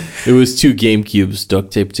 Like, it was 2 GameCubes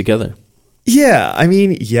duct taped together. Yeah, I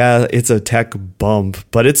mean, yeah, it's a tech bump,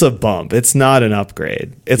 but it's a bump. It's not an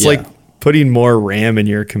upgrade. It's like putting more RAM in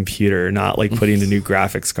your computer, not like putting a new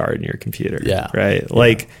graphics card in your computer. Yeah. Right?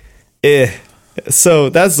 Like, So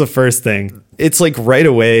that's the first thing. It's like right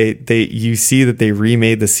away, you see that they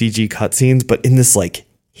remade the CG cutscenes, but in this like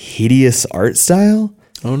hideous art style.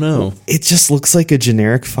 Oh, no. It just looks like a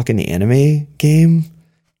generic fucking anime game.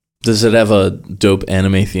 Does it have a dope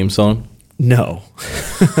anime theme song? No.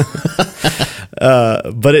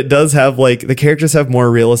 But it does have like the characters have more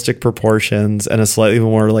realistic proportions and a slightly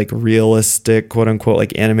more like realistic quote unquote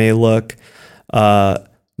like anime look.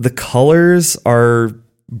 The colors are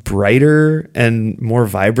brighter and more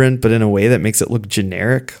vibrant, but in a way that makes it look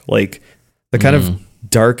generic. Like the kind of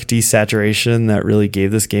dark desaturation that really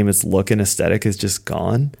gave this game its look and aesthetic is just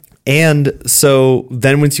gone. And so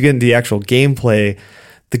then once you get into the actual gameplay,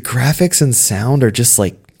 the graphics and sound are just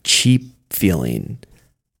like cheap feeling.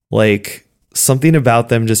 Like something about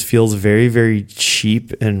them just feels very, very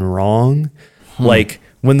cheap and wrong. Like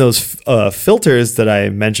when those filters that I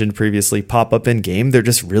mentioned previously pop up in game, they're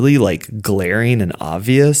just really like glaring and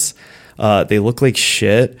obvious. They look like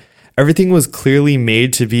shit. Everything was clearly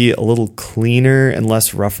made to be a little cleaner and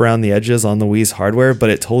less rough around the edges on the Wii's hardware, but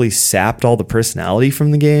it totally sapped all the personality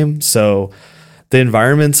from the game. So the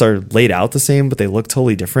environments are laid out the same, but they look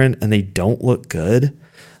totally different and they don't look good.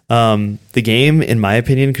 The game, in my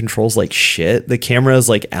opinion, controls like shit. The camera is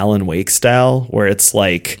like Alan Wake style, where it's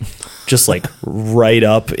like just like right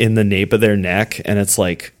up in the nape of their neck, and it's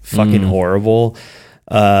like fucking horrible.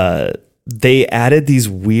 They added these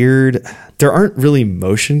weird, there aren't really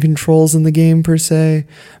motion controls in the game per se,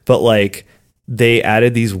 but like they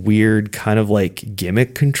added these weird kind of like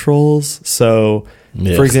gimmick controls. So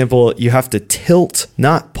for example, you have to tilt,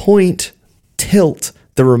 not point, tilt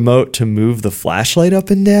the remote to move the flashlight up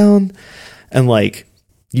and down, and like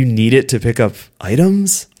you need it to pick up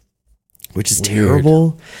items, which is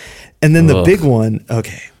terrible. And then the big one,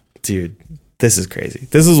 okay, dude, this is crazy.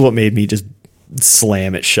 This is what made me just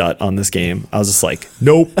slam it shut on this game. I was just like,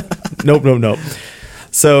 nope.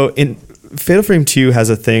 So in Fatal Frame 2 has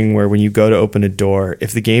a thing where when you go to open a door,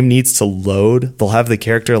 if the game needs to load, they'll have the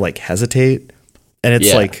character like hesitate, and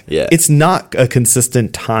it's it's not a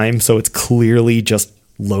consistent time, so it's clearly just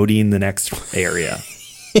loading the next area.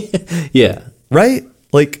 Right?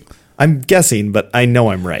 Like, I'm guessing, but I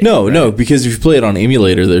know I'm right. No, because if you play it on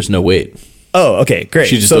emulator, there's no wait. Oh, okay, great.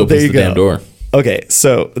 She just opens the damn door. Okay,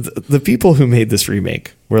 so the people who made this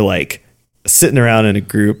remake were like sitting around in a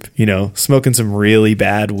group, you know, smoking some really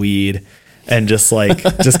bad weed and just like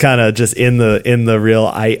just kind of just in the real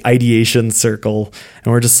ideation circle,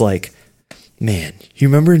 and we're just like, man, you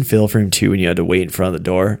remember in Fatal Frame 2 when you had to wait in front of the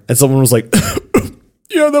door and someone was like,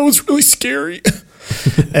 yeah, that was really scary.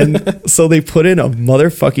 And so they put in a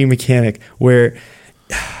motherfucking mechanic where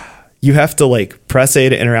you have to like press A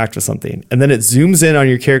to interact with something, and then it zooms in on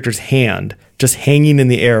your character's hand just hanging in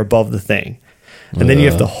the air above the thing. And then you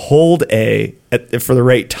have to hold A for the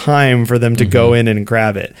right time for them to go in and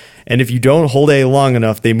grab it. And if you don't hold A long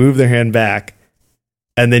enough, they move their hand back,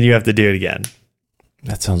 and then you have to do it again.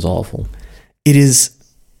 That sounds awful. It is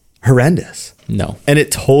horrendous. No. And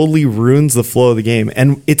it totally ruins the flow of the game.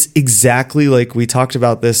 And it's exactly like we talked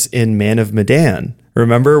about this in Man of Medan.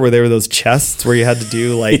 Remember where there were those chests where you had to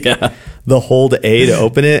do like the hold A to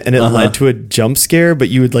open it, and it led to a jump scare, but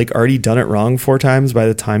you had like already done it wrong 4 times by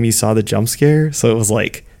the time you saw the jump scare. So it was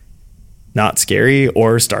like not scary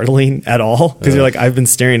or startling at all, because you're like, I've been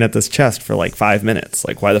staring at this chest for like 5 minutes.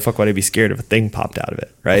 Like, why the fuck would I be scared if a thing popped out of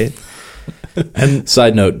it? Right. And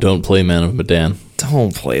side note, don't play Man of Medan.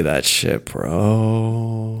 don't play that shit,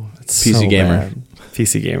 bro. It's PC so Gamer. bad.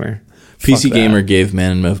 PC Gamer. PC Fuck Gamer that. gave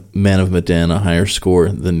Man of Medan a higher score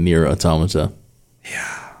than Nier Automata.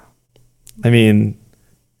 I mean,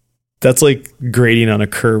 that's like grading on a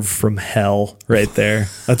curve from hell right there.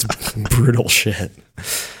 That's brutal shit.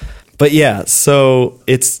 But yeah, so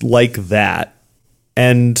it's like that.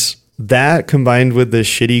 And that combined with the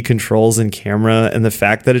shitty controls and camera and the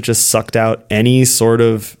fact that it just sucked out any sort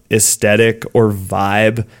of aesthetic or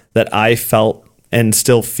vibe that I felt and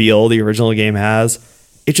still feel the original game has,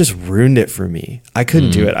 it just ruined it for me. I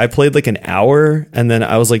couldn't do it. I played like an hour and then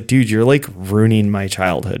I was like, dude, you're like ruining my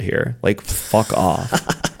childhood here. Like, fuck off.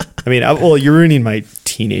 I mean, well, you're ruining my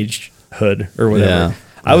teenagehood or whatever. Yeah.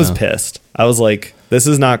 I was pissed. I was like, this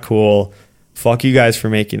is not cool. Fuck you guys for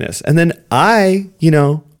making this. And then I,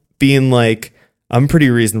 being like, I'm a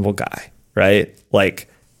pretty reasonable guy, right? Like,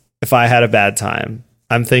 if I had a bad time,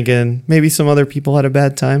 I'm thinking maybe some other people had a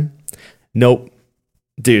bad time. Nope.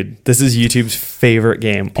 Dude, this is YouTube's favorite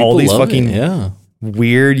game. All these love fucking it, yeah.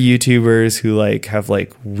 weird YouTubers who like have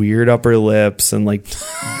like weird upper lips and like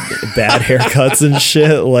bad haircuts and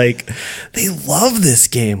shit. Like, they love this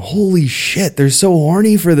game. Holy shit. They're so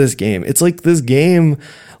horny for this game. It's like this game,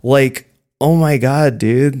 like, oh my God,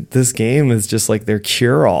 dude, this game is just like their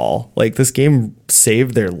cure all. Like, this game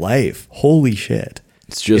saved their life. Holy shit.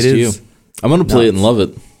 It's just It you. is I'm going to play it and love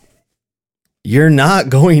it. You're not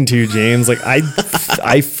going to, James. Like,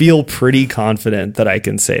 I feel pretty confident that I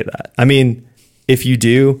can say that. I mean, if you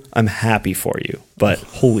do, I'm happy for you. But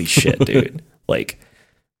holy shit, dude. Like,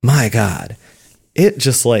 my God. It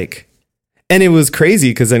just like, and it was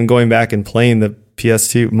crazy because then going back and playing the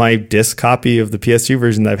PS2, my disc copy of the PS2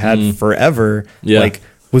 version that I've had forever, like,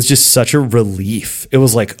 was just such a relief. It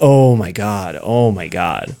was like, oh my God.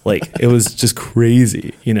 Like, it was just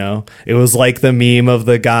crazy, It was like the meme of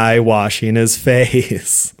the guy washing his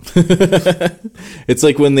face. It's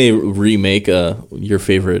like when they remake your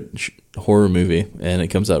favorite horror movie and it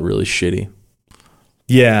comes out really shitty.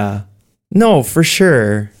 Yeah. No, for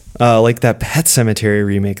sure. Like that Pet Sematary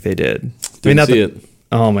remake they did. Didn't see it.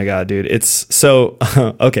 Oh my God, dude. It's so,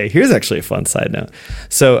 okay, here's actually a fun side note.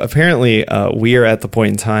 So apparently we are at the point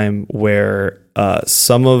in time where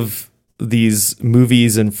some of these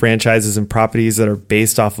movies and franchises and properties that are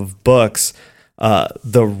based off of books,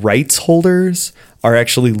 the rights holders are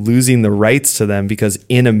actually losing the rights to them because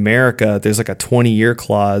in America, there's like a 20-year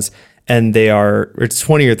clause and it's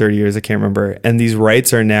 20 or 30 years, I can't remember. And these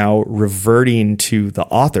rights are now reverting to the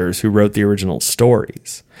authors who wrote the original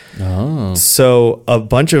stories. Oh. So a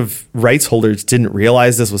bunch of rights holders didn't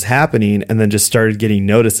realize this was happening and then just started getting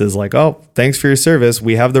notices like, oh, thanks for your service.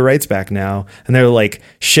 We have the rights back now. And they're like,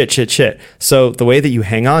 shit. So the way that you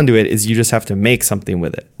hang on to it is you just have to make something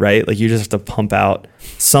with it, right? Like you just have to pump out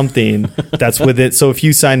something that's with it. So if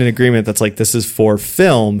you sign an agreement that's like, this is for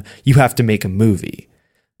film, you have to make a movie.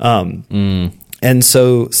 And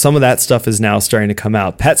so some of that stuff is now starting to come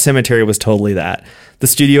out. Pet Sematary was totally that. The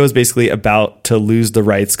studio is basically about to lose the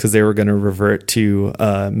rights because they were going to revert to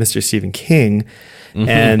Mr. Stephen King.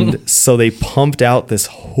 And so they pumped out this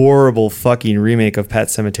horrible fucking remake of Pet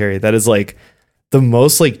Sematary that is like the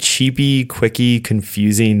most like cheapy, quickie,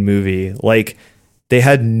 confusing movie. Like they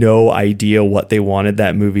had no idea what they wanted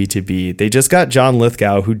that movie to be. They just got John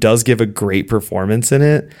Lithgow, who does give a great performance in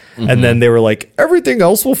it. And then they were like, everything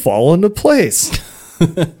else will fall into place.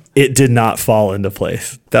 It did not fall into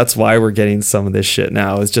place. That's why we're getting some of this shit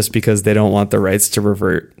now, is just because they don't want the rights to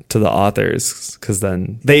revert to the authors, because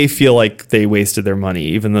then they feel like they wasted their money,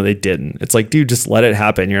 even though they didn't. It's like, dude, just let it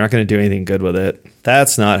happen. You're not going to do anything good with it.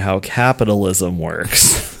 That's not how capitalism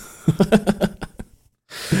works.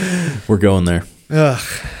 We're going there.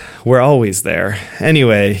 Ugh, we're always there.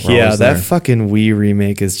 Anyway, We're always that there. fucking Wii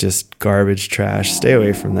remake is just garbage trash. Stay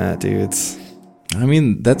away from that, dudes. I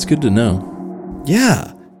mean, that's good to know.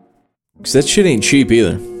 Yeah. Because that shit ain't cheap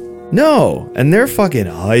either. No, and they're fucking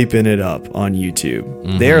hyping it up on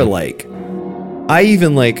YouTube. They're like, I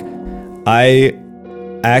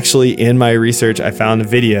actually, in my research, I found a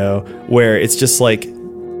video where it's just like,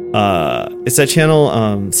 it's that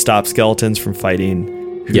channel, Stop Skeletons from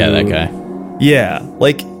Fighting. Yeah, that guy. Yeah,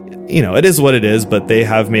 like, it is what it is, but they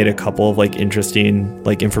have made a couple of like interesting,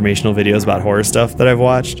 like informational videos about horror stuff that I've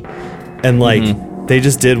watched. And like, they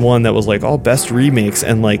just did one that was like, all best remakes.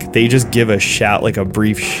 And like, they just give a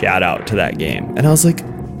brief shout out to that game. And I was like,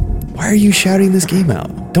 why are you shouting this game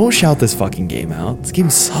out? Don't shout this fucking game out. This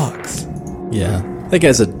game sucks. Yeah. That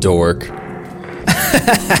guy's a dork.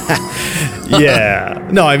 Yeah.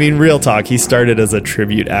 No, I mean, real talk. He started as a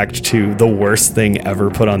tribute act to the worst thing ever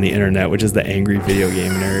put on the internet, which is the angry video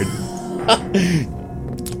game nerd.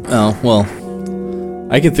 Oh, well,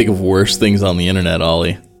 I can think of worse things on the internet,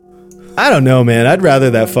 Ollie. I don't know, man. I'd rather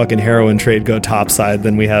that fucking heroin trade go topside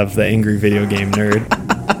than we have the angry video game nerd.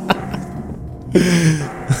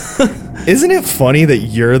 Isn't it funny that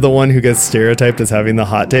you're the one who gets stereotyped as having the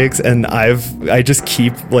hot takes, and I just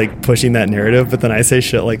keep like pushing that narrative, but then I say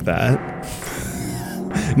shit like that?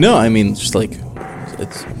 No, I mean, just like,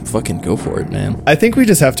 it's fucking go for it, man. I think we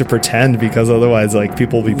just have to pretend, because otherwise, like,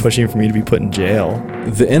 people will be pushing for me to be put in jail.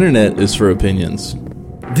 The internet is for opinions.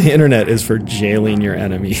 The internet is for jailing your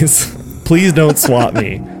enemies. Please don't swat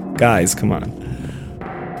me. Guys, come on.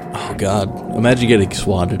 Oh, God. Imagine getting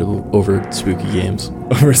swatted over spooky games.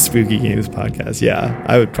 Over Spooky Games podcast. Yeah,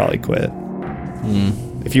 I would probably quit.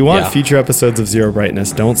 If you want future episodes of Zero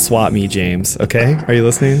Brightness, don't swat me, James. Okay? Are you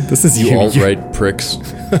listening? This is You alt-right pricks.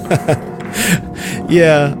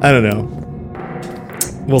 Yeah, I don't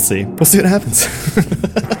know. We'll see. We'll see what happens.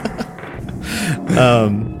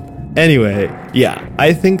 Anyway, yeah,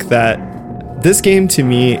 I think that this game, to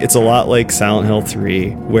me, it's a lot like Silent Hill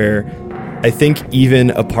 3, where I think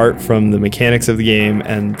even apart from the mechanics of the game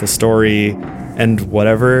and the story and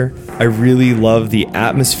whatever, I really love the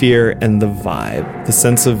atmosphere and the vibe. The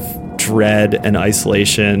sense of dread and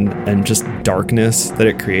isolation and just darkness that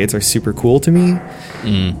it creates are super cool to me.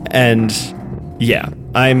 And yeah,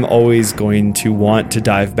 I'm always going to want to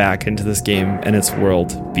dive back into this game and its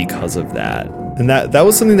world because of that. And that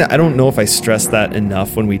was something that I don't know if I stressed that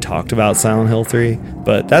enough when we talked about Silent Hill 3,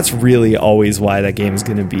 but that's really always why that game is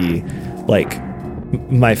going to be like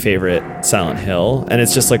my favorite Silent Hill. And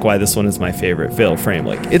it's just like why this one is my favorite Fatal Frame.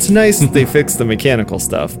 Like, it's nice that they fixed the mechanical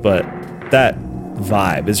stuff, but that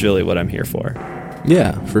vibe is really what I'm here for.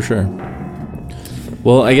 Yeah, for sure.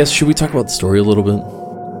 Well, I guess, should we talk about the story a little bit?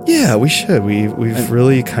 Yeah, we should. We've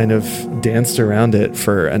really kind of danced around it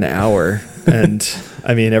for an hour. And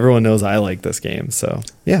I mean, everyone knows I like this game, so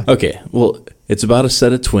yeah. Okay, well, it's about a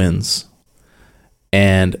set of twins,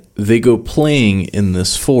 and they go playing in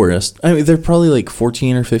this forest. I mean, they're probably like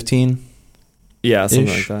 14 or 15. Yeah,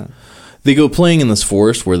 something like that. They go playing in this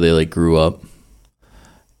forest where they like grew up,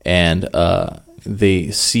 and they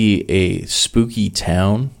see a spooky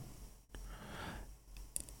town,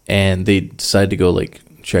 and they decide to go like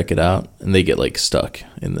check it out, and they get like stuck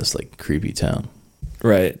in this like creepy town.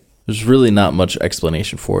 Right. There's really not much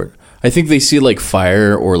explanation for it. I think they see like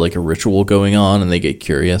fire or like a ritual going on, and they get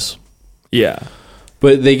curious. Yeah.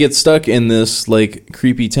 But they get stuck in this like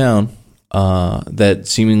creepy town that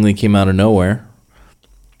seemingly came out of nowhere,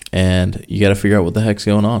 and you got to figure out what the heck's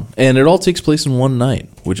going on. And it all takes place in one night,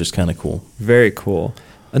 which is kind of cool. Very cool.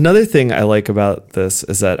 Another thing I like about this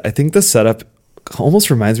is that I think the setup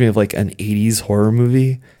almost reminds me of like an 80s horror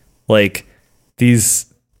movie. Like, these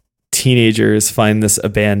teenagers find this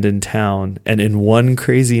abandoned town, and in one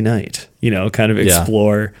crazy night, kind of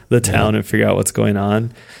explore the town and figure out what's going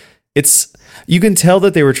on. You can tell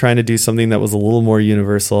that they were trying to do something that was a little more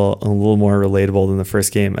universal and a little more relatable than the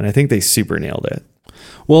first game, and I think they super nailed it.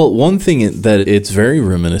 Well, one thing that it's very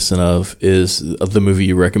reminiscent of is of the movie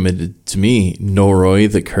you recommended to me, Noroi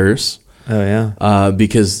the Curse. Oh yeah.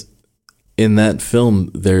 Because in that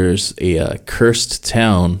film, there's a cursed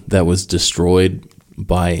town that was destroyed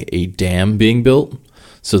by a dam being built,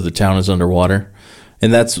 so the town is underwater,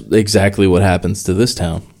 and that's exactly what happens to this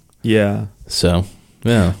town. Yeah. So,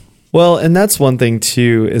 yeah. Well, and that's one thing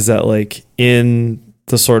too, is that like in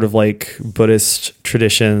the sort of like Buddhist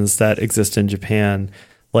traditions that exist in Japan,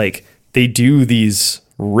 like they do these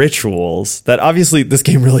rituals that obviously this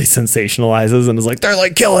game really sensationalizes and is like, they're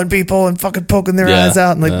like killing people and fucking poking their eyes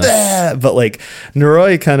out and like that. But like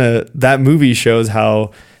Noroi that movie shows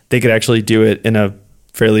how they could actually do it in a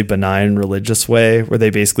fairly benign religious way, where they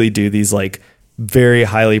basically do these like very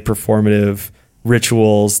highly performative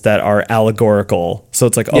rituals that are allegorical. So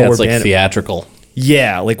it's like, it's like theatrical.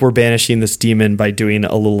 Yeah, like we're banishing this demon by doing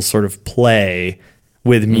a little sort of play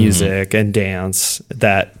with music and dance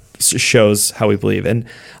that shows how we believe. And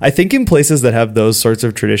I think in places that have those sorts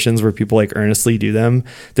of traditions where people like earnestly do them,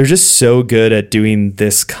 they're just so good at doing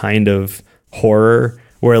this kind of horror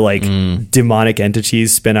where like demonic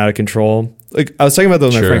entities spin out of control. Like I was talking about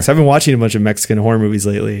those with my friends. I've been watching a bunch of Mexican horror movies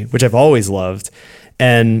lately, which I've always loved.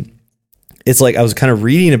 And it's like I was kind of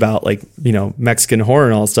reading about like, Mexican horror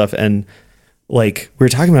and all that stuff. And like we were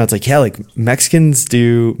talking about, it's like, yeah, like Mexican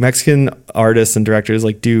artists and directors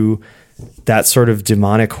like do that sort of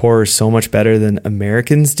demonic horror so much better than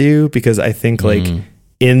Americans do, because I think like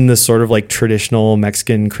in the sort of like traditional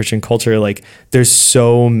Mexican Christian culture, like there's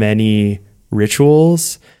so many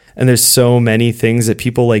rituals and there's so many things that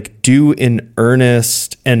people like do in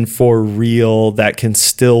earnest and for real that can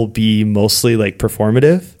still be mostly like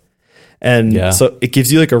performative. And Yeah. so it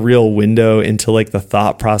gives you like a real window into like the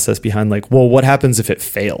thought process behind like, well, what happens if it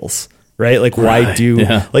fails? Right? Like, why Right. do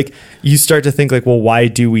Yeah. like you start to think like, well, why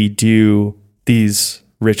do we do these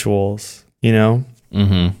rituals? You know?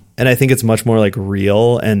 Mm-hmm. And I think it's much more like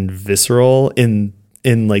real and visceral in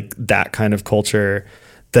like that kind of culture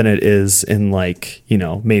than it is in like, you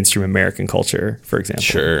know, mainstream American culture, for example.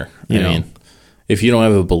 Sure. You I know? mean, if you don't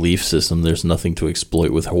have a belief system, there's nothing to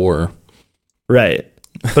exploit with horror. Right.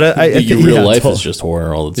 But I Your think real life is just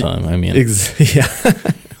horror all the time. I mean, yeah.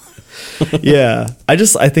 Yeah.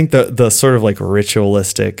 I think the sort of like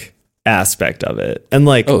ritualistic aspect of it, and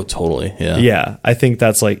like, oh, totally. Yeah. yeah, I think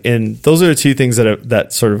that's like, and those are the two things that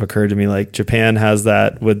sort of occurred to me. Like Japan has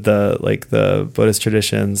that with the Buddhist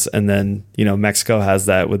traditions, and then, you know, Mexico has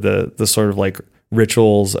that with the sort of like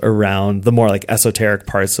rituals around the more like esoteric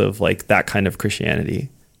parts of like that kind of Christianity.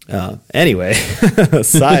 Anyway,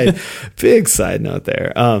 big side note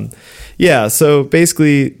there. Yeah, so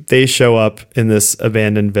basically they show up in this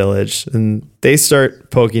abandoned village and they start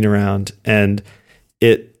poking around, and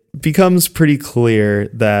it becomes pretty clear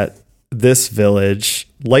that this village,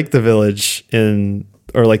 like the village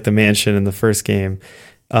or like the mansion in the first game,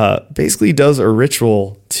 basically does a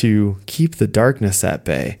ritual to keep the darkness at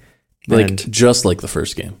bay. Like, And just like the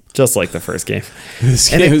first game. just like the first game. This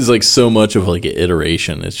game is like so much of like an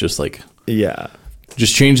iteration. It's just like, Yeah.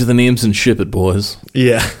 just change the names and ship it, boys.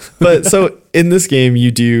 Yeah. But so in this game, you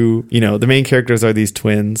do, you know, the main characters are these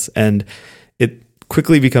twins, and it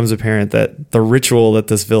quickly becomes apparent that the ritual that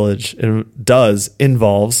this village does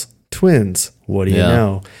involves twins. What do you Yeah.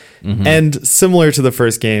 know? Mm-hmm. And similar to the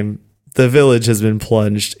first game, the village has been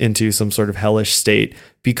plunged into some sort of hellish state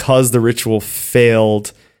because the ritual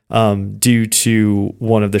failed due to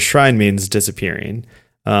one of the shrine maidens disappearing.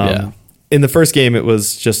 Yeah. In the first game, it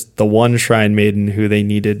was just the one shrine maiden who they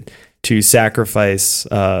needed to sacrifice,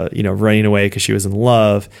 running away because she was in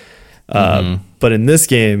love. But in this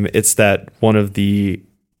game, it's that one of the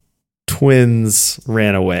twins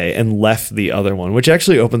ran away and left the other one, which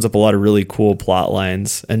actually opens up a lot of really cool plot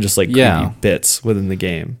lines and just like creepy bits within the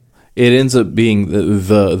game. It ends up being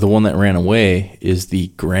the one that ran away is the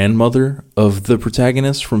grandmother of the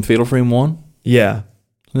protagonist from Fatal Frame 1. Yeah.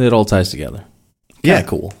 It all ties together. Yeah. Kinda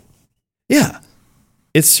cool. Yeah.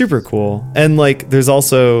 It's super cool. And like there's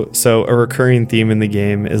also a recurring theme in the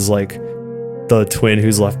game is like the twin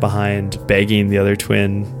who's left behind begging the other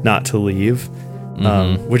twin not to leave,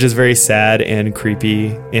 which is very sad and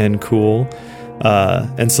creepy and cool.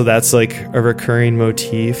 And so that's like a recurring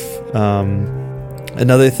motif.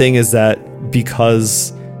 Another thing is that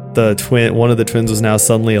because one of the twins was now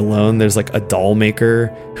suddenly alone, there's like a doll maker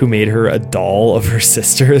who made her a doll of her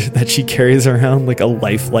sister that she carries around, like a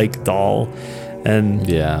lifelike doll. And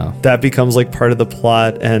Yeah. that becomes like part of the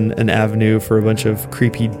plot and an avenue for a bunch of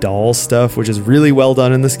creepy doll stuff, which is really well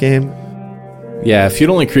done in this game. Yeah, if you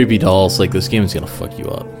don't like creepy dolls, like this game is gonna fuck you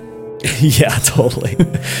up. Yeah, totally.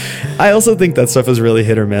 I also think that stuff is really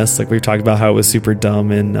hit or miss. Like we've talked about how it was super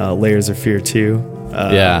dumb in Layers of Fear 2.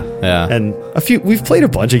 Yeah. And we've played a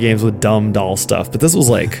bunch of games with dumb doll stuff, but this was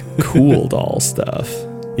like cool doll stuff.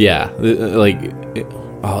 Yeah,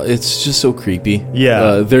 it's just so creepy.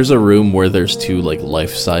 Yeah. There's a room where there's two like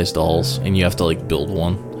life-size dolls, and you have to like build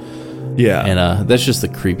one. Yeah. And that's just the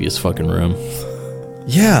creepiest fucking room.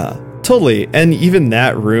 Yeah, totally. And even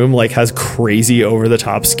that room like has crazy over the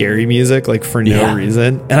top scary music like for no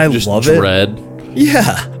reason. And I Just love dread. it.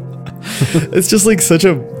 Yeah. It's just like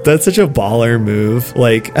that's such a baller move.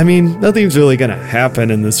 Like, I mean, nothing's really going to happen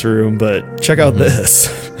in this room, but check out this.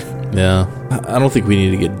 Yeah. I don't think we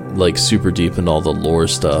need to get like super deep into all the lore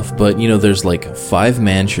stuff, but you know, there's like 5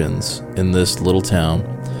 mansions in this little town.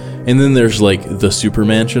 And then there's like the super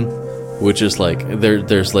mansion, which is like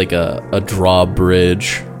there's like a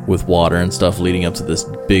drawbridge with water and stuff leading up to this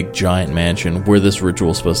big giant mansion where this ritual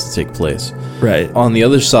is supposed to take place. Right. On the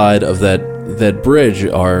other side of that bridge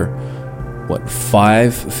are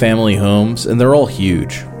 5 family homes, and they're all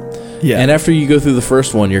huge. Yeah. And after you go through the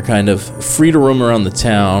first one, you're kind of free to roam around the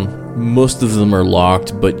town. Most of them are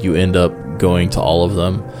locked, but you end up going to all of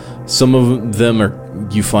them. Some of them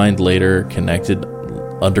you find later connected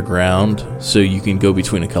underground, so you can go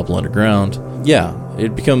between a couple underground. Yeah,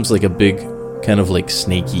 it becomes like a big kind of like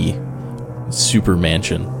snaky super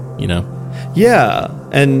mansion, you know? Yeah,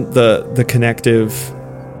 and the connective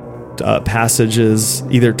passages,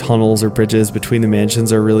 either tunnels or bridges between the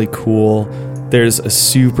mansions, are really cool. There's a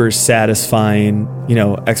super satisfying,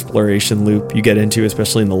 exploration loop you get into,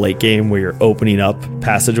 especially in the late game where you're opening up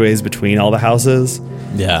passageways between all the houses.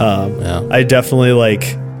 Yeah. I definitely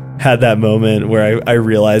had that moment where I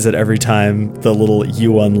realized that every time the little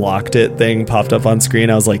 "you unlocked it" thing popped up on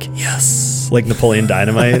screen, I was like, yes, like Napoleon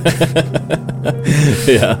Dynamite.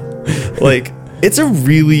 Yeah. Like, it's a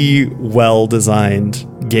really well designed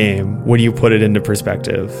game when you put it into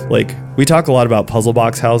perspective. Like, we talk a lot about puzzle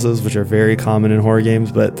box houses, which are very common in horror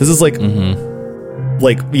games, but this is like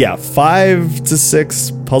 5 to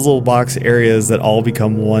 6 puzzle box areas that all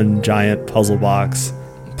become one giant puzzle box.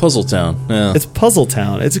 Puzzle Town. Yeah. It's Puzzle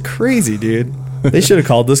Town. It's crazy, dude. They should have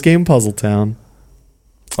called this game Puzzle Town.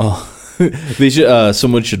 Oh, they should.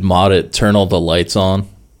 Someone should mod it, turn all the lights on,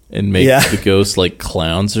 and make the ghosts like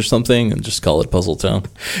clowns or something, and just call it Puzzle Town.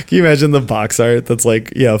 Can you imagine the box art that's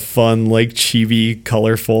like, fun, like chibi,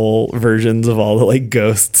 colorful versions of all the like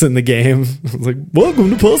ghosts in the game? It's like, welcome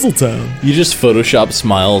to Puzzle Town. You just Photoshop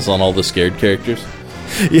smiles on all the scared characters.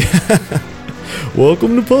 Yeah.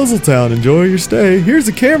 Welcome to Puzzle Town. Enjoy your stay. Here's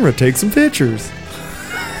a camera. Take some pictures.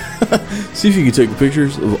 See if you can take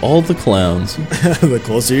pictures of all the clowns. The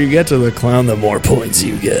closer you get to the clown, the more points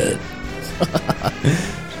you get.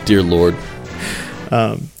 Dear Lord.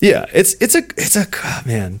 Yeah, it's a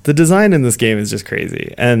man. The design in this game is just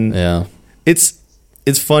crazy, and it's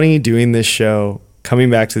funny doing this show, coming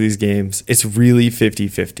back to these games. It's really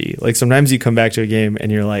 50-50. Like, sometimes you come back to a game and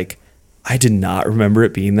you're like, I did not remember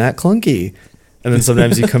it being that clunky, and then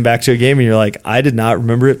sometimes you come back to a game and you're like, I did not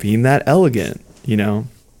remember it being that elegant. You know?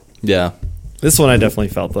 Yeah. This one I definitely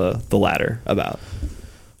felt the latter about.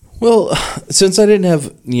 Well, since I didn't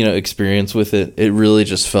have, experience with it, it really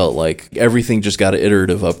just felt like everything just got an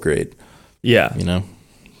iterative upgrade. Yeah. You know?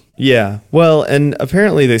 Yeah. Well, and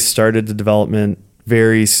apparently they started the development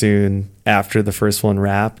very soon after the first one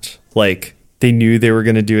wrapped. Like, they knew they were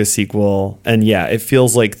going to do a sequel. And yeah, it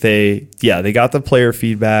feels like they got the player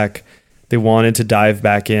feedback. They wanted to dive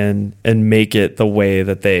back in and make it the way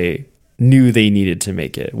that they knew they needed to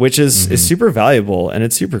make it, which is super valuable and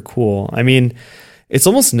it's super cool. I mean, it's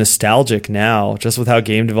almost nostalgic now, just with how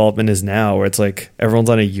game development is now, where it's like everyone's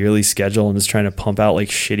on a yearly schedule and is trying to pump out like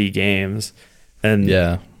shitty games. And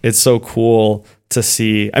it's so cool to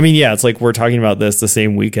see. I mean, it's like we're talking about this the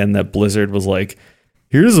same weekend that Blizzard was like,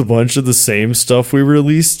 here's a bunch of the same stuff we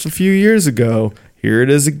released a few years ago. Here it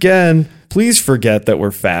is again. Please forget that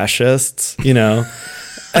we're fascists,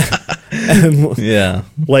 And,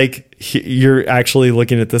 like, you're actually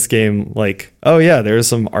looking at this game like, oh yeah, there's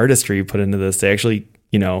some artistry put into this. They actually,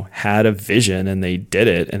 had a vision and they did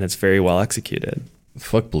it, and it's very well executed.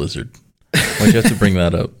 Fuck Blizzard. Why'd you have to bring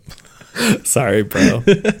that up? Sorry, bro.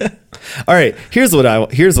 All right, here's what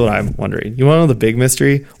I'm wondering. You want to know the big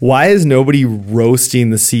mystery? Why is nobody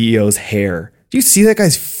roasting the CEO's hair? Do you see that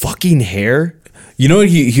guy's fucking hair? You know what?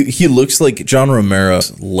 He looks like John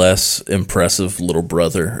Romero's less impressive little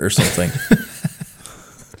brother or something.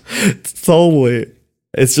 Totally.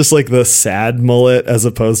 It's just like the sad mullet as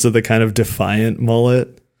opposed to the kind of defiant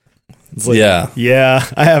mullet. It's like, yeah,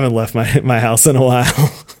 I haven't left my house in a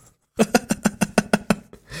while.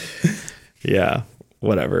 Yeah,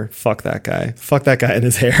 whatever. Fuck that guy. Fuck that guy and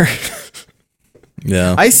his hair.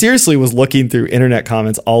 Yeah. I seriously was looking through internet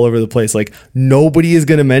comments all over the place. Like, nobody is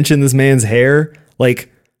going to mention this man's hair.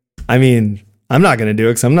 Like, I mean, I'm not going to do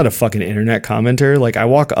it because I'm not a fucking internet commenter. Like, I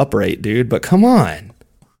walk upright, dude, but come on.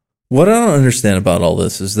 What I don't understand about all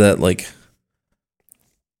this is that, like,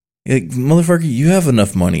 motherfucker, you have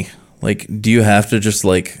enough money. Like, do you have to just,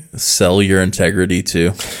 like, sell your integrity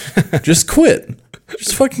too? Just quit.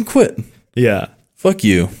 Just fucking quit. Yeah. Fuck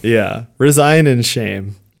you. Yeah. Resign in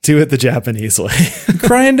shame. Do it the Japanese way.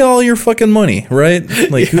 Cry into all your fucking money, right?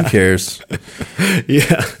 Like, who cares?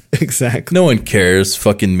 Yeah, exactly. No one cares.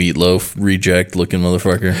 Fucking Meatloaf, reject looking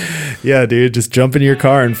motherfucker. Yeah, dude, just jump in your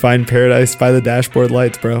car and find paradise by the dashboard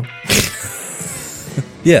lights, bro.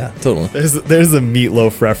 Yeah, totally. There's a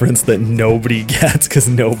Meatloaf reference that nobody gets because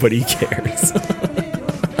nobody cares.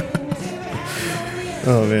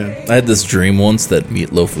 Oh, man. I had this dream once that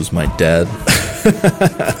Meatloaf was my dad.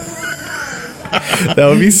 That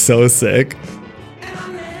would be so sick.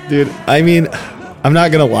 Dude, I mean, I'm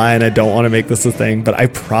not going to lie, and I don't want to make this a thing, but I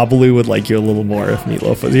probably would like you a little more if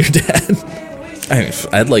Meatloaf was your dad.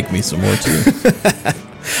 I'd like me some more, too.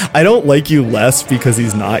 I don't like you less because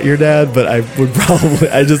he's not your dad, but I would probably,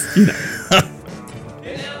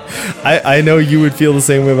 I know you would feel the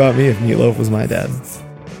same way about me if Meatloaf was my dad.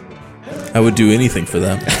 I would do anything for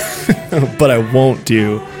them. But I won't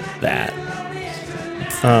do that.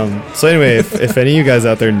 So anyway, if any of you guys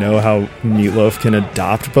out there know how Meatloaf can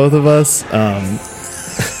adopt both of us,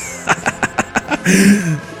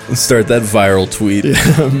 start that viral tweet. Yeah,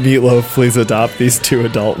 Meatloaf, please adopt these 2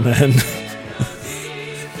 adult men.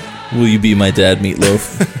 Will you be my dad,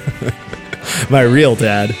 Meatloaf? My real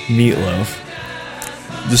dad, Meatloaf.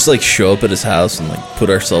 Just like show up at his house and like put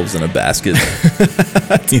ourselves in a basket.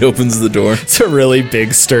 He opens the door. It's a really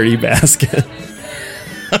big, sturdy basket.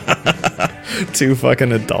 2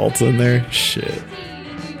 fucking adults in there. Shit.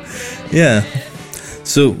 Yeah.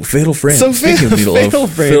 So Fatal Frame. So Speaking of Meatloaf,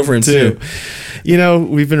 Fatal Frame 2. You know,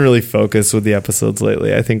 we've been really focused with the episodes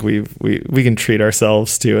lately. I think we can treat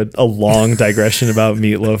ourselves to a long digression about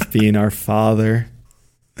Meatloaf being our father.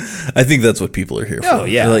 I think that's what people are here for. Oh,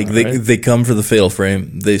 yeah. Like right? they come for the Fatal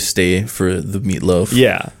Frame, they stay for the Meatloaf.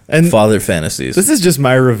 Yeah. And father fantasies. this is just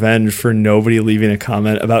my revenge for nobody leaving a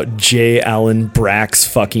comment about J. Allen Brack's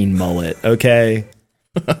fucking mullet, okay?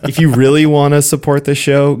 If you really want to support the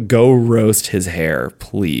show, go roast his hair,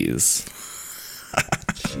 please.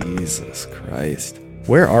 Jesus Christ.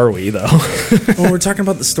 Where are we, though? Well, we're talking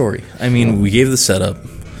about the story. I mean, we gave the setup.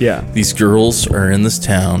 Yeah. These girls are in this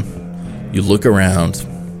town. You look around.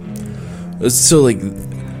 So, like,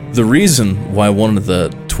 the reason why one of the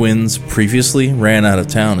twins previously ran out of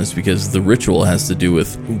town is because the ritual has to do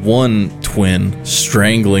with one twin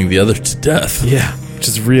strangling the other to death. Yeah. Which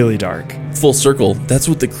is really dark. Full circle, that's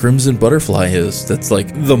what the crimson butterfly is. That's like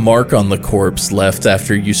the mark on the corpse left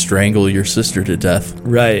after you strangle your sister to death.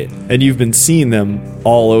 Right. And you've been seeing them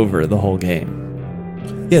all over the whole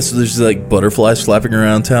game. Yeah, so there's like butterflies flapping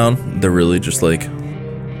around town. They're really just like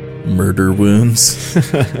murder wounds.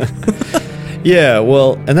 Yeah,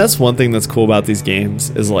 well, and that's one thing that's cool about these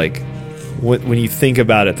games is like when you think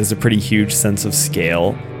about it, there's a pretty huge sense of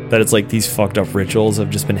scale. That it's like these fucked up rituals have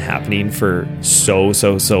just been happening for so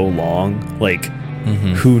long. Like,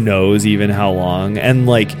 who knows even how long? And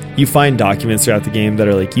like, you find documents throughout the game that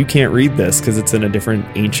are like, you can't read this because it's in a different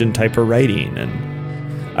ancient type of writing.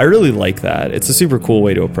 And I really like that. It's a super cool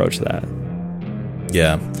way to approach that.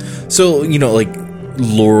 Yeah. So, you know, like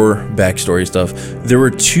lore, backstory stuff. There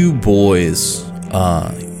were 2 boys,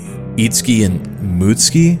 Itsuki and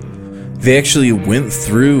Mutsuki. They actually went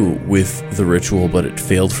through with the ritual, but it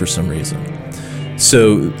failed for some reason.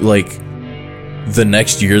 So, like, the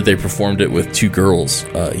next year they performed it with 2 girls,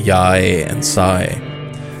 Yae and Sai.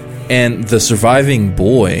 And the surviving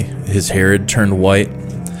boy, his hair had turned white.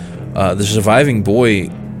 The surviving boy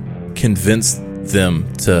convinced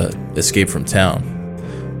them to escape from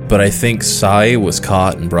town. But I think Sai was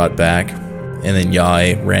caught and brought back, and then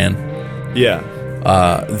Yae ran. Yeah.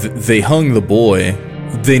 They hung the boy.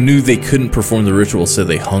 They knew they couldn't perform the ritual, so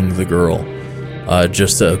they hung the girl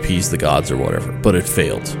just to appease the gods or whatever. But it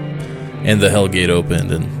failed. And the Hell Gate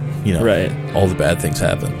opened and, you know, all the bad things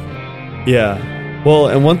happened. Yeah. Well,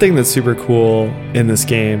 and one thing that's super cool in this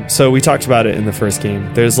game, so we talked about it in the first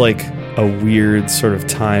game, there's like a weird sort of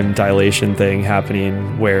time dilation thing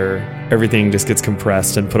happening where everything just gets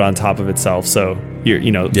compressed and put on top of itself. So,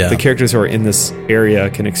 the characters who are in this area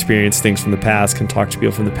can experience things from the past, can talk to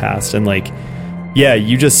people from the past, and like, yeah,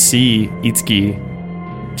 you just see Itsuki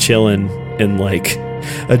chilling in like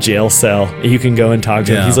a jail cell. You can go and talk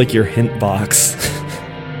to him. He's like your hint box.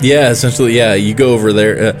 Yeah, essentially, yeah. You go over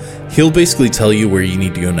there. He'll basically tell you where you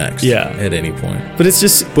need to go next. Yeah. At any point. But it's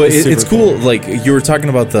just... it's cool. Like, you were talking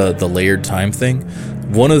about the layered time thing.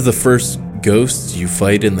 One of the first ghosts you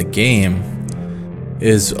fight in the game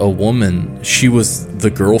is a woman. She was the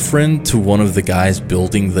girlfriend to one of the guys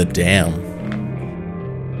building the dam.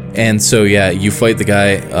 And so, yeah, you fight the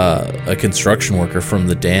guy, a construction worker from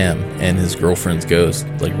the dam, and his girlfriend's ghost,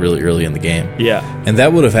 like, really early in the game. Yeah. And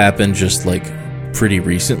that would have happened just, like, pretty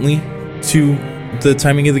recently to the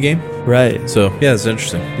timing of the game. Right. So, yeah, it's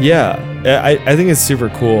interesting. Yeah. I think it's super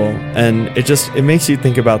cool. And it makes you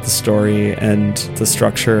think about the story and the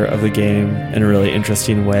structure of the game in a really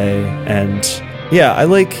interesting way. And, yeah, I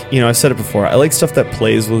like, I've said it before, I like stuff that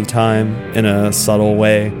plays with time in a subtle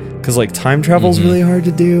way. Because, like, time travel is really hard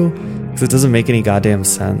to do because it doesn't make any goddamn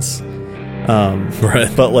sense. Right.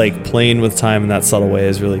 But, like, playing with time in that subtle way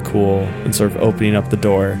is really cool. And sort of opening up the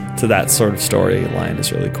door to that sort of storyline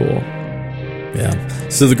is really cool. Yeah.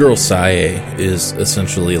 So the girl Sae is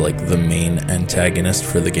essentially, like, the main antagonist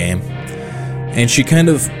for the game. And she kind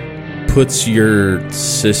of puts your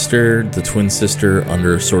sister, the twin sister,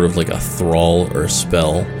 under sort of, like, a thrall or a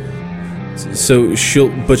spell. So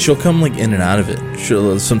she'll come like in and out of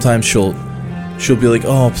it. Sometimes she'll be like,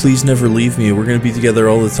 "Oh, please never leave me. We're gonna be together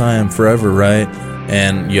all the time, forever, right?"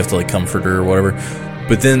 And you have to like comfort her or whatever.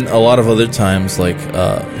 But then a lot of other times, like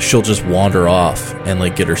she'll just wander off and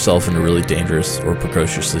like get herself into really dangerous or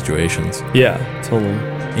precocious situations. Yeah, totally.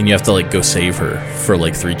 And you have to like go save her for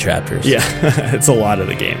like 3 chapters. Yeah, it's a lot of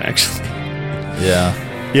the game actually. Yeah.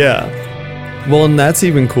 Yeah. Well, and that's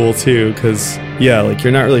even cool too, because yeah, like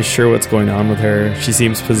you're not really sure what's going on with her. She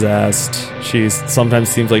seems possessed. She sometimes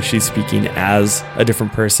seems like she's speaking as a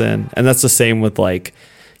different person, and that's the same with like,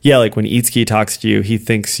 yeah, like when Itsuki talks to you, he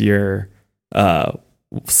thinks you're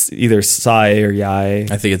either Sai or Yai.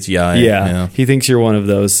 I think it's Yai. Yeah, he thinks you're one of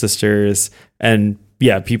those sisters, and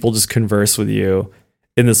yeah, people just converse with you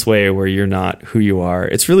in this way where you're not who you are.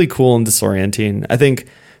 It's really cool and disorienting. I think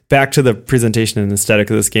back to the presentation and aesthetic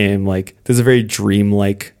of this game, like there's a very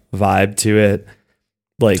dreamlike vibe to it.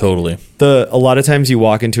 Like totally. A lot of times you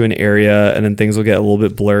walk into an area and then things will get a little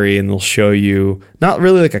bit blurry and they'll show you not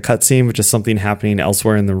really like a cutscene, but just something happening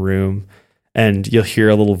elsewhere in the room. And you'll hear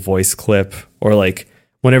a little voice clip, or like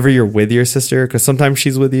whenever you're with your sister, because sometimes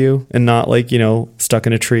she's with you and not like, you know, stuck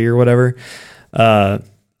in a tree or whatever.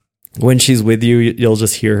 When she's with you, you'll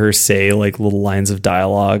just hear her say like little lines of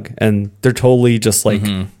dialogue, and they're totally just like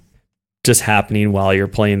just happening while you're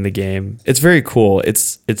playing the game. It's very cool.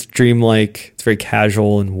 It's dreamlike. It's very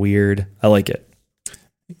casual and weird. I like it.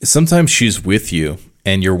 Sometimes she's with you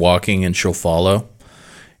and you're walking and she'll follow.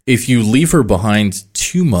 If you leave her behind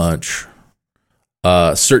too much,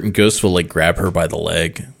 certain ghosts will like grab her by the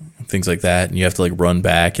leg, things like that, and you have to like run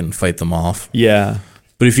back and fight them off. Yeah.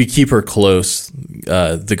 But if you keep her close,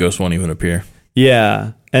 the ghost won't even appear.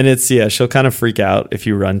 Yeah. And she'll kind of freak out if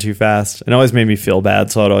you run too fast. It always made me feel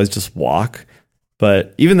bad, so I'd always just walk.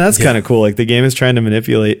 But even that's kind of cool. Like the game is trying to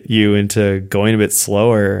manipulate you into going a bit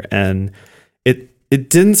slower, and it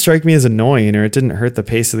didn't strike me as annoying, or it didn't hurt the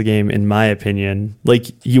pace of the game, in my opinion.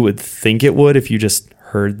 Like you would think it would if you just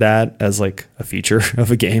heard that as like a feature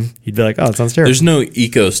of a game. You'd be like, oh, it sounds terrible. There's no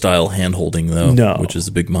eco-style hand-holding, though, no. Which is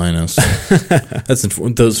a big minus.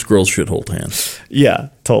 Those girls should hold hands. Yeah,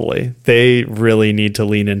 totally. They really need to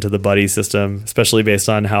lean into the buddy system, especially based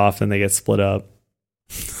on how often they get split up.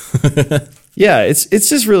 Yeah, it's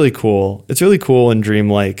just really cool. It's really cool and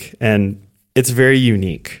dreamlike, and it's very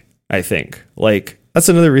unique, I think. Like, that's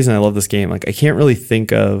another reason I love this game. Like, I can't really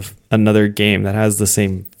think of another game that has the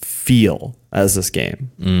same feel as this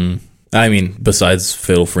game. I mean, besides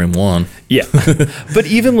Fatal Frame 1. Yeah. But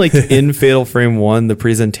even like in Fatal Frame 1, the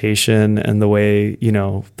presentation and the way, you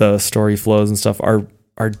know, the story flows and stuff are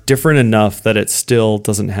different enough that it still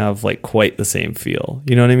doesn't have like quite the same feel.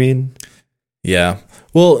 You know what I mean? Yeah.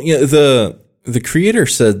 Well, yeah, the creator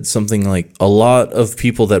said something like a lot of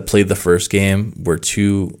people that played the first game were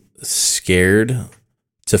too scared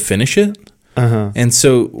to finish it. And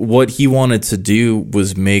so what he wanted to do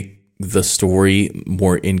was make the story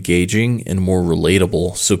more engaging and more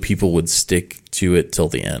relatable so people would stick to it till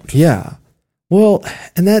the end. Yeah. Well,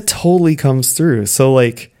 and that totally comes through. So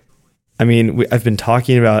like, I mean, I've been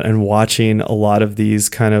talking about and watching a lot of these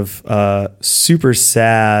kind of super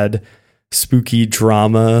sad, spooky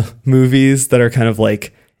drama movies that are kind of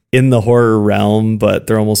like in the horror realm, but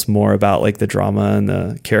they're almost more about like the drama and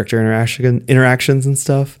the character interactions and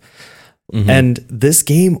stuff. And this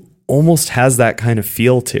game almost has that kind of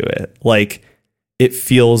feel to it. Like it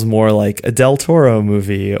feels more like a Del Toro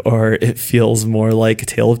movie, or it feels more like A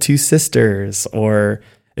Tale of Two Sisters, or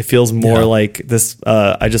it feels more like this.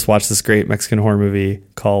 I just watched this great Mexican horror movie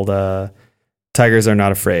called Tigers Are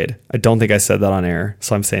Not Afraid. I don't think I said that on air,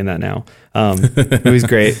 so I'm saying that now. Movie's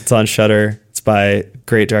great. It's on Shudder. It's by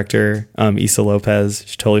great director Issa Lopez. You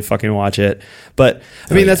should totally fucking watch it. But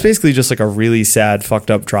I mean, that's basically just like a really sad, fucked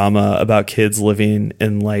up drama about kids living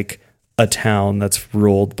in like a town that's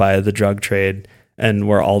ruled by the drug trade, and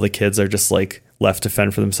where all the kids are just like left to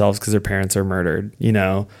fend for themselves because their parents are murdered, you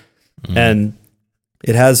know? And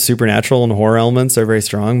it has supernatural and horror elements that are very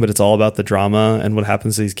strong, but it's all about the drama and what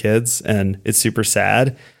happens to these kids. And it's super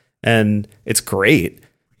sad and it's great.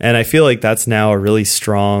 And I feel like that's now a really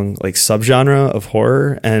strong like subgenre of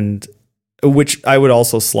horror, and which I would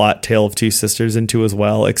also slot Tale of Two Sisters into as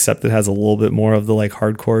well, except it has a little bit more of the like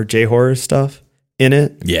hardcore J-horror stuff in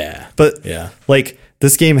it. Yeah. But like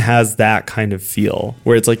this game has that kind of feel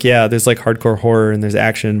where it's like, yeah, there's like hardcore horror and there's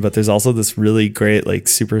action, but there's also this really great, like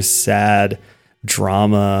super sad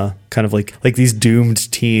drama, kind of like these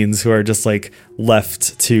doomed teens who are just like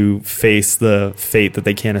left to face the fate that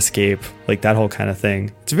they can't escape, like that whole kind of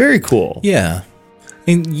thing. It's very cool. Yeah.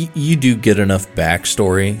 And you do get enough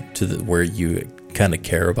backstory to where you kind of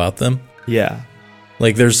care about them. Yeah.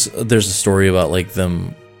 Like there's a story about like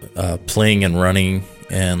them playing and running,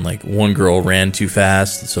 and like one girl ran too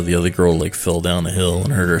fast, so the other girl like fell down a hill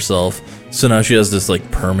and hurt herself. So now she has this like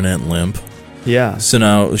permanent limp. Yeah. So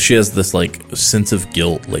now she has this like sense of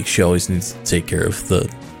guilt, like she always needs to take care of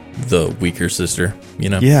the weaker sister, you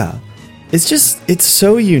know? Yeah. It's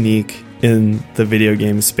so unique in the video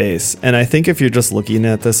game space. And I think if you're just looking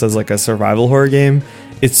at this as like a survival horror game,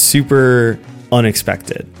 it's super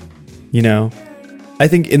unexpected, you know? I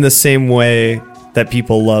think in the same way that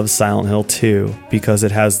people love Silent Hill 2 because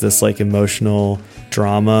it has this like emotional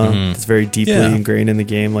drama that's very deeply ingrained in the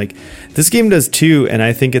game. Like this game does too, and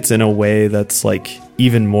I think it's in a way that's like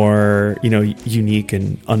even more, you know, unique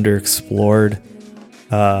and underexplored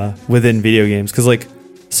within video games. Because like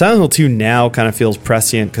Silent Hill 2 now kind of feels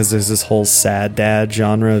prescient because there's this whole sad dad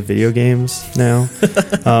genre of video games now.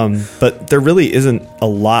 But there really isn't a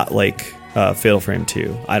lot like Fatal Frame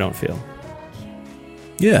 2, I don't feel.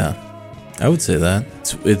 Yeah, I would say that.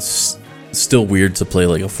 It's still weird to play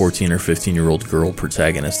like a 14 or 15-year-old girl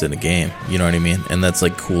protagonist in a game. You know what I mean? And that's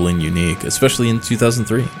like cool and unique, especially in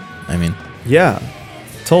 2003. I mean, yeah,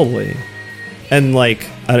 totally. And like,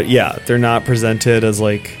 they're not presented as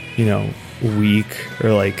like, you know, weak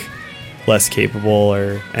or like less capable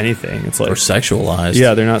or anything. It's like, or sexualized.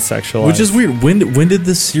 Yeah, they're not sexualized. Which is weird. When did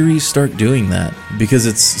this series start doing that? Because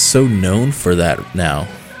it's so known for that now.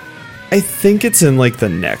 I think it's in like the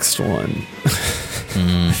next one.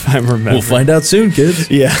 If I'm remembering. We'll find out soon,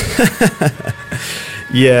 kids. Yeah.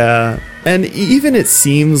 Yeah. And even it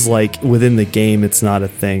seems like within the game it's not a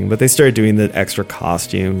thing, but they started doing the extra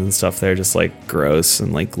costumes and stuff. They're just like gross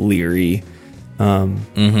and like leery.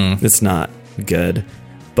 It's not good.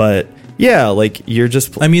 But yeah, like you're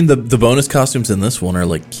just... I mean, the bonus costumes in this one are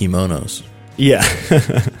like kimonos. Yeah.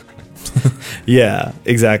 Yeah,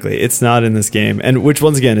 exactly. It's not in this game, and which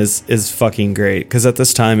once again is fucking great, because at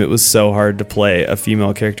this time it was so hard to play a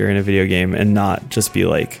female character in a video game and not just be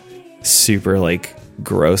like super like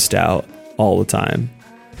grossed out all the time.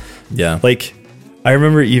 Yeah, like I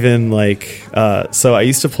remember even like so I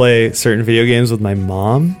used to play certain video games with my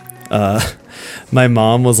mom. My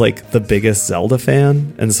mom was like the biggest Zelda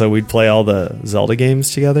fan, and so we'd play all the Zelda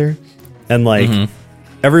games together, and like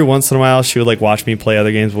every once in a while she would like watch me play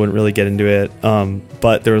other games, wouldn't really get into it.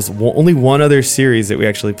 But there was only one other series that we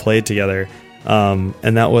actually played together, and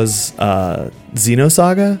that was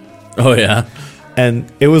Xenosaga. Oh yeah.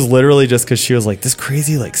 And it was literally just because she was like, this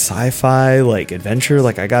crazy like sci-fi like adventure,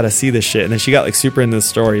 like I gotta see this shit. And then she got like super into the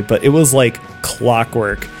story, but it was like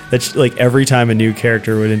clockwork that she, like every time a new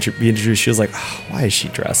character would be introduced, she was like, oh, why is she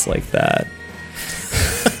dressed like that?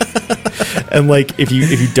 And like if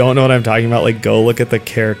you don't know what I'm talking about, like go look at the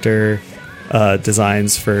character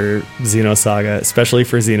designs for Xenosaga, especially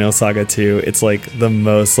for Xenosaga 2. It's like the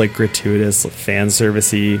most like gratuitous fan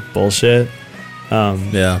servicey bullshit.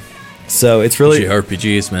 Yeah. So it's really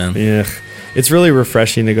JRPGs, man. Yeah, it's really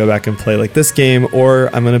refreshing to go back and play like this game,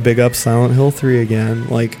 or I'm gonna big up Silent Hill 3 again,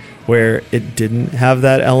 like where it didn't have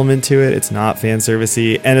that element to it. It's not fan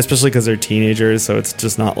servicey, and especially because they're teenagers, so it's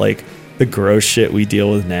just not like the gross shit we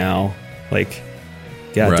deal with now. Like,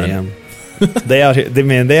 goddamn, they out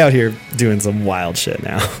here doing some wild shit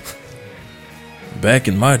now. Back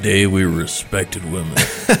in my day, we respected women.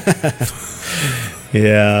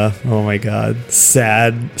 Yeah. Oh my God.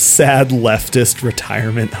 Sad leftist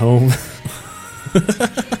retirement home.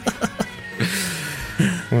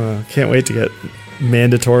 Well, can't wait to get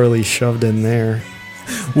mandatorily shoved in there.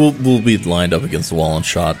 We'll be lined up against the wall and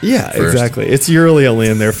shot. Yeah, first. Exactly. You're really only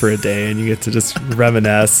in there for a day, and you get to just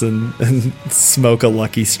reminisce and smoke a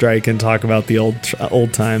Lucky Strike and talk about the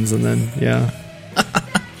old times, and then yeah,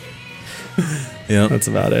 yeah, that's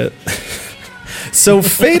about it. So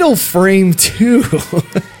Fatal Frame 2.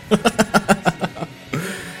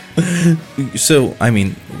 So, I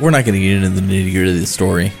mean, we're not going to get into the nitty-gritty of the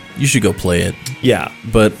story. You should go play it. Yeah.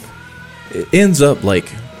 But it ends up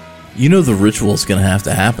like, you know, the ritual is going to have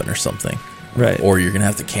to happen or something. Right. Or you're going to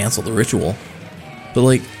have to cancel the ritual. But,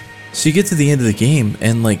 like, so you get to the end of the game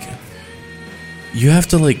and, like, you have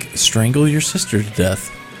to, like, strangle your sister to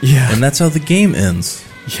death. Yeah. And that's how the game ends.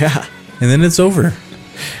 Yeah. And then it's over.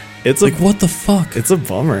 It's like, what the fuck? It's a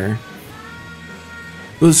bummer.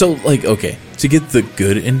 So, like, okay, to get the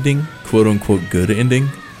good ending, quote-unquote good ending,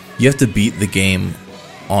 you have to beat the game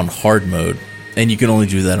on hard mode, and you can only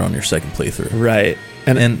do that on your second playthrough. Right.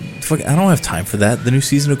 And fuck, I don't have time for that. The new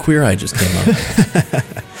season of Queer Eye just came out.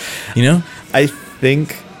 You know? I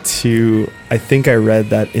think I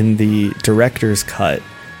read that in the director's cut,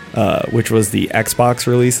 which was the Xbox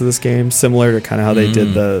release of this game, similar to kind of how they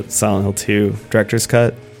did the Silent Hill 2 director's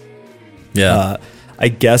cut. Yeah. I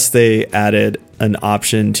guess they added an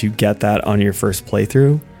option to get that on your first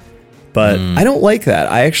playthrough, but I don't like that.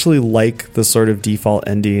 I actually like the sort of default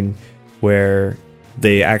ending where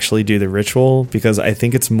they actually do the ritual, because I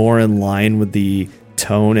think it's more in line with the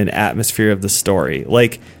tone and atmosphere of the story.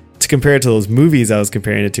 Like, to compare it to those movies I was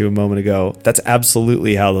comparing it to a moment ago, that's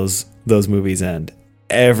absolutely how those movies end.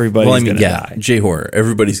 Everybody's gonna die. J-horror.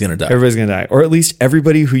 Everybody's gonna die. Everybody's gonna die, or at least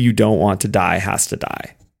everybody who you don't want to die has to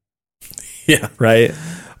die. Yeah. right?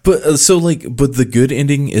 But but the good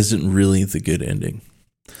ending isn't really the good ending.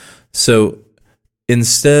 So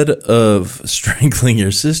instead of strangling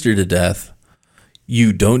your sister to death,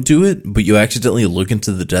 you don't do it, but you accidentally look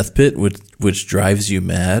into the death pit, which drives you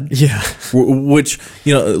mad. Yeah. Which,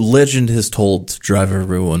 legend has told to drive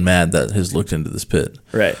everyone mad that has looked into this pit.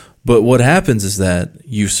 Right. But what happens is that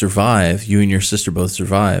you survive, you and your sister both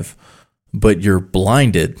survive, but you're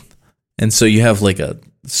blinded. And so you have like a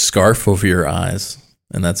scarf over your eyes.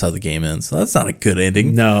 And that's how the game ends. That's not a good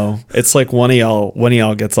ending. No, it's like one of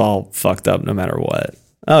y'all gets all fucked up no matter what.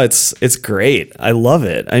 Oh, it's great. I love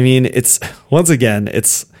it. I mean, it's almost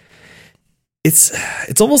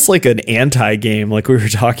like an anti-game, like we were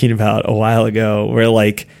talking about a while ago, where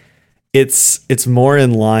like it's more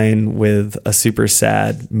in line with a super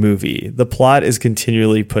sad movie. The plot is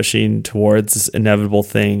continually pushing towards this inevitable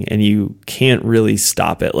thing, and you can't really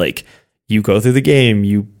stop it. Like, you go through the game,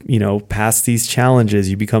 you pass these challenges,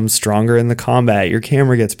 you become stronger in the combat, your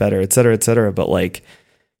camera gets better, et cetera, but like,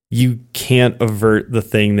 you can't avert the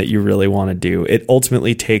thing that you really want to do. It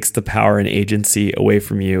ultimately takes the power and agency away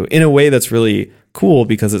from you in a way that's really cool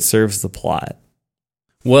because it serves the plot.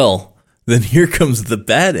 Well, then here comes the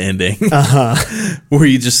bad ending, where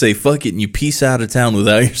you just say, fuck it, and you peace out of town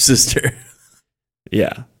without your sister.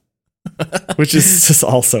 Yeah. Which is just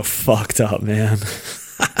also fucked up, man.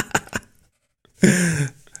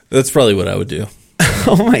 That's probably what I would do.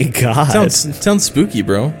 Oh my god. Sounds spooky,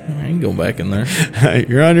 bro. I ain't going back in there.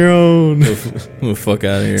 You're on your own. Move the fuck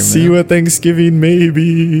out of here, man. See you at Thanksgiving,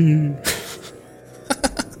 maybe.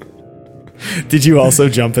 Did you also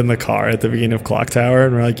jump in the car at the beginning of Clock Tower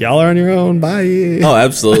and we're like, y'all are on your own, bye? Oh,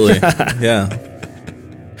 absolutely. Yeah.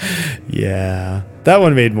 Yeah. That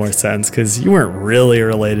one made more sense because you weren't really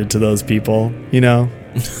related to those people,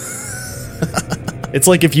 It's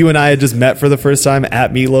like if you and I had just met for the first time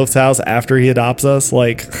at Meatloaf's house after he adopts us.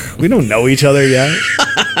 Like, we don't know each other yet.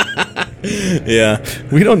 Yeah.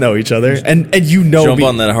 We don't know each other. And jump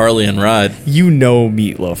on that Harley and ride.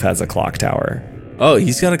 Meatloaf has a clock tower. Oh,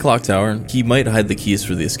 he's got a clock tower. He might hide the keys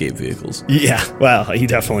for the escape vehicles. Yeah, well, he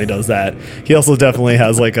definitely does that. He also definitely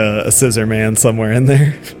has like a scissor man somewhere in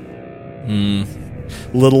there.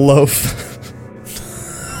 Little Loaf.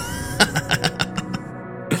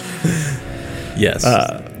 Yes.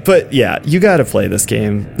 But yeah, you got to play this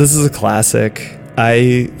game. This is a classic.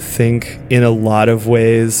 I think in a lot of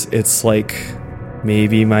ways, it's like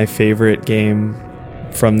maybe my favorite game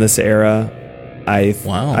from this era. I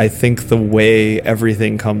think the way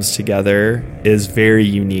everything comes together is very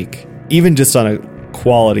unique, even just on a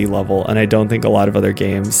quality level. And I don't think a lot of other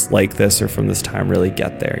games like this or from this time really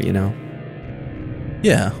get there,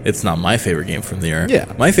 Yeah, it's not my favorite game from the era.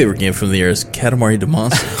 Yeah. My favorite game from the era is Katamari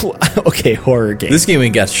Damacy. Okay, horror game. This game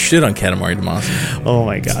ain't got shit on Katamari Damacy. Oh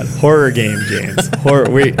my god, horror game, James. Horror.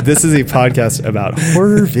 Wait, this is a podcast about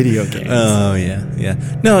horror video games. Oh yeah.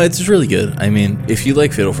 No, it's really good. I mean, if you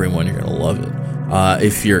like Fatal Frame 1, you're gonna love it.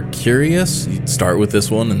 If you're curious, you start with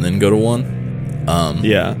this one and then go to 1.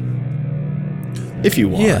 Yeah. If you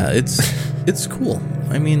want. Yeah, it's cool.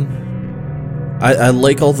 I mean, I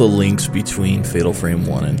like all the links between Fatal Frame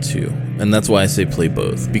 1 and 2, and that's why I say play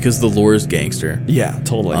both, because the lore is gangster. Yeah,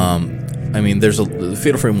 totally. I mean,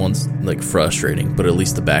 Fatal Frame 1's like frustrating, but at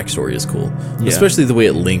least the backstory is cool, Yeah. especially the way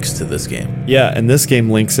it links to this game. Yeah, and this game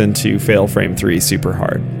links into Fatal Frame 3 super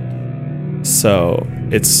hard. So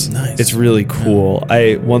it's Nice. It's really cool.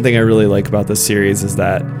 One thing I really like about this series is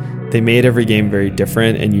that they made every game very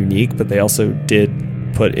different and unique, but they also did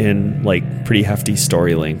put in like pretty hefty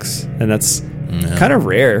story links, and that's kind of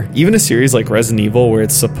rare. Even a series like Resident Evil, where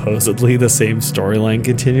it's supposedly the same storyline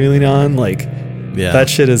continuing on, like that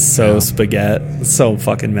shit is so spaghetti, it's so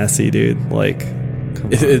fucking messy, dude. Like, come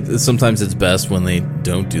on. Sometimes it's best when they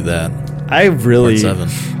don't do that. I really Part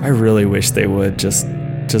 7. I really wish they would just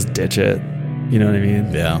ditch it. You know what I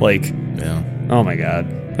mean? Yeah. Like, Yeah. oh my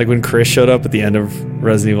god. Like when Chris showed up at the end of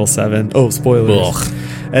Resident Evil 7. Oh, spoilers. Ugh.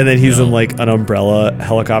 And then he's in like an umbrella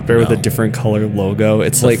helicopter with a different color logo.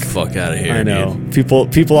 It's like, fuck out of here. I know. Dude.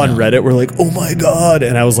 People on Reddit were like, "Oh my god."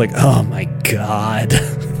 And I was like, "Oh my god."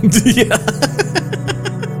 Yeah.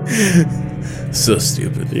 So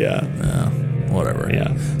stupid. Yeah. Whatever.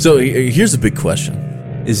 Yeah. So here's a big question.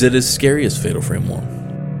 Is it as scary as Fatal Frame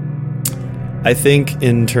 1? I think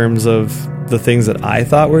in terms of the things that I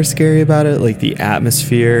thought were scary about it, like the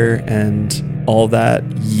atmosphere and all that,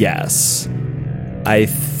 yes. I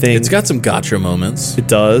think It's got some gotcha moments. it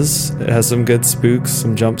does. It has some good spooks,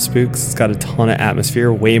 some jump spooks. It's got a ton of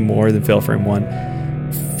atmosphere, way more than Fatal Frame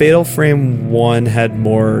 1. Fatal Frame 1 had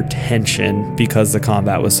more tension because the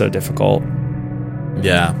combat was so difficult.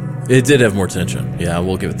 Yeah. It did have more tension. Yeah,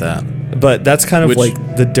 we'll give it that. But that's kind of Which-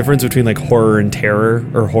 like the difference between like horror and terror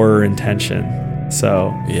or horror and tension.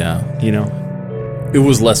 So, Yeah. you know, It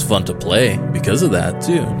was less fun to play because of that,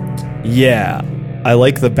 too. yeah, I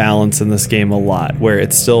like the balance in this game a lot, where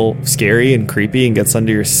it's still scary and creepy and gets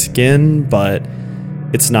under your skin, but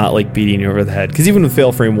it's not like beating you over the head. Because even with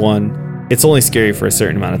Fatal Frame 1, it's only scary for a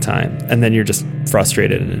certain amount of time, and then you're just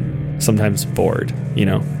frustrated and sometimes bored, you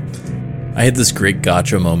know? I had this great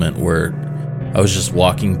gotcha moment where I was just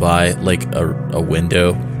walking by like a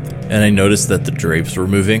window and I noticed that the drapes were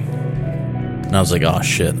moving. And I was like, oh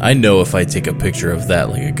shit, I know if I take a picture of that,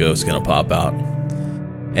 like a ghost's gonna pop out.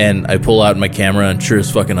 And I pull out my camera and sure as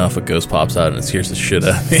fuck enough, a ghost pops out and it scares the shit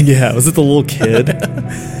out of me. Yeah, was it the little kid?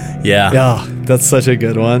 Yeah. Yeah, that's such a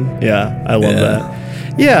good one. Yeah, I love Yeah.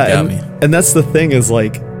 that. Yeah, Got me. and that's the thing is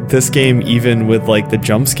like this game, even with like the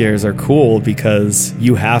jump scares, are cool because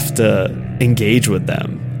you have to engage with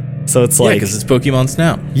them. So it's Yeah, like, because it's Pokemon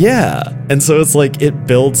Snap. yeah, and so it's like it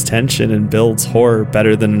builds tension and builds horror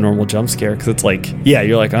better than a normal jump scare because it's like, yeah,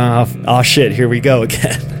 you're like, oh shit, here we go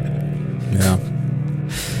again. Yeah.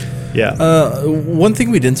 Yeah, One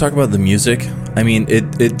thing we didn't talk about, the music. I mean,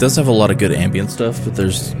 it does have a lot of good ambient stuff, but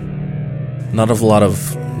there's not a lot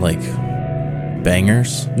of like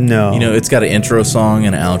bangers. no, You know, it's got an intro song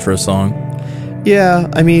and an outro song. yeah,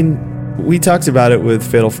 I mean, we talked about it with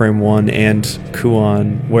Fatal Frame 1 and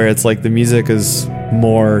Kuon, where it's like the music is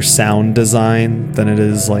more sound design than it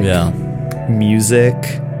is like Yeah. music.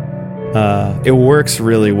 It works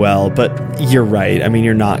really well, but you're right. I mean,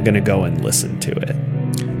 you're not going to go and listen to it.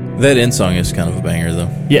 That end song is kind of a banger, though.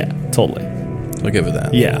 Yeah, totally. I'll give it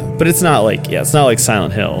that. Yeah, but it's not like, yeah, it's not like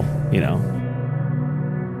Silent Hill, you know.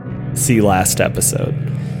 See last episode.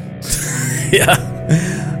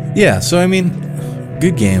 Yeah. Yeah, so I mean,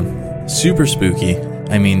 good game. Super spooky.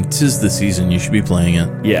 I mean, 'tis the season. You should be playing it.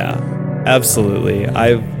 Yeah, absolutely.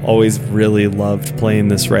 I've always really loved playing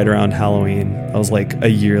this right around Halloween. It was like a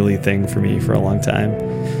yearly thing for me for a long time.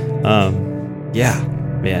 Yeah,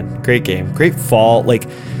 man, great game. Great fall, like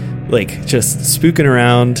just spooking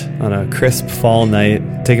around on a crisp fall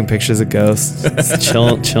night, taking pictures of ghosts, just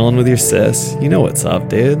chilling with your sis. You know what's up,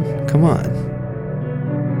 dude. Come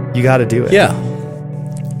on. You got to do it. Yeah.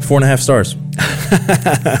 4.5 stars.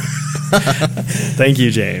 Thank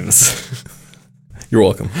you, James. You're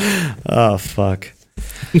welcome. Oh, fuck.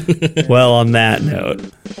 Well, on that note,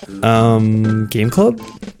 Game Club?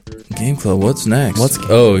 Game Club, what's next? What's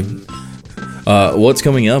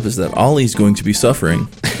coming up is that Ollie's going to be suffering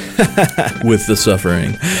with the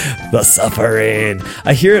suffering. The suffering.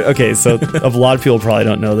 I hear it. Okay, so a lot of people probably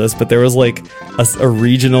don't know this, but there was like a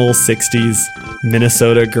regional 60s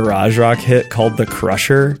Minnesota garage rock hit called The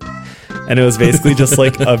Crusher. And it was basically just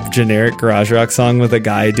like a generic garage rock song with a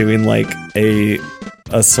guy doing like a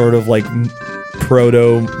sort of like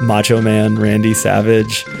proto Macho Man Randy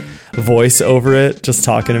Savage voice over it, just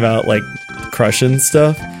talking about like crushing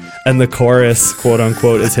stuff. And the chorus, quote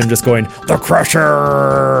unquote, is him just going, "The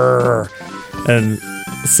Crusher!" And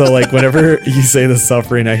so like whenever you say the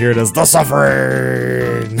suffering, I hear it as the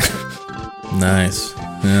suffering. Nice.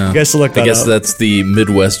 Yeah. You guys should look that I guess up. that's the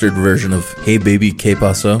Midwestern version of Hey Baby, ¿Qué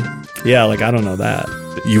pasó? Yeah, like I don't know that.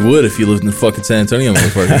 You would if you lived in fucking San Antonio,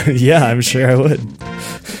 motherfucker. Yeah, I'm sure I would.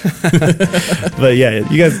 But yeah,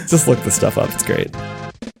 you guys just look the stuff up. It's great.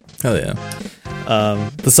 Hell yeah.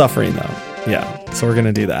 The suffering though. Yeah. So we're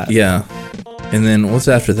gonna do that. Yeah. And then what's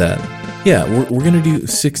after that? Yeah, we're going to do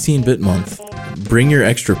 16-bit month. Bring your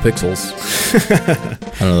extra pixels.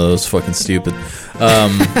 I don't know, that was fucking stupid.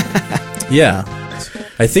 Yeah.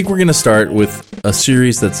 I think we're going to start with a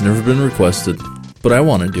series that's never been requested, but I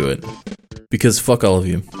want to do it. Because fuck all of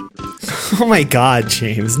you. Oh my God,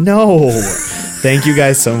 James. No. Thank you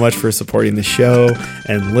guys so much for supporting the show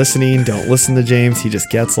and listening. Don't listen to James. He just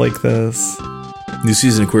gets like this. New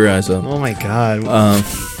season of Queer Eyes Up. Oh my God.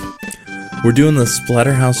 We're doing the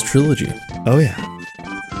Splatterhouse trilogy. Oh yeah.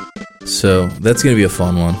 So that's going to be a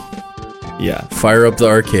fun one. Yeah. Fire up the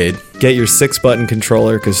arcade. Get your 6-button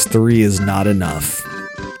controller because 3 is not enough.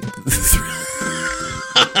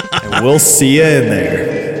 And we'll see you in there.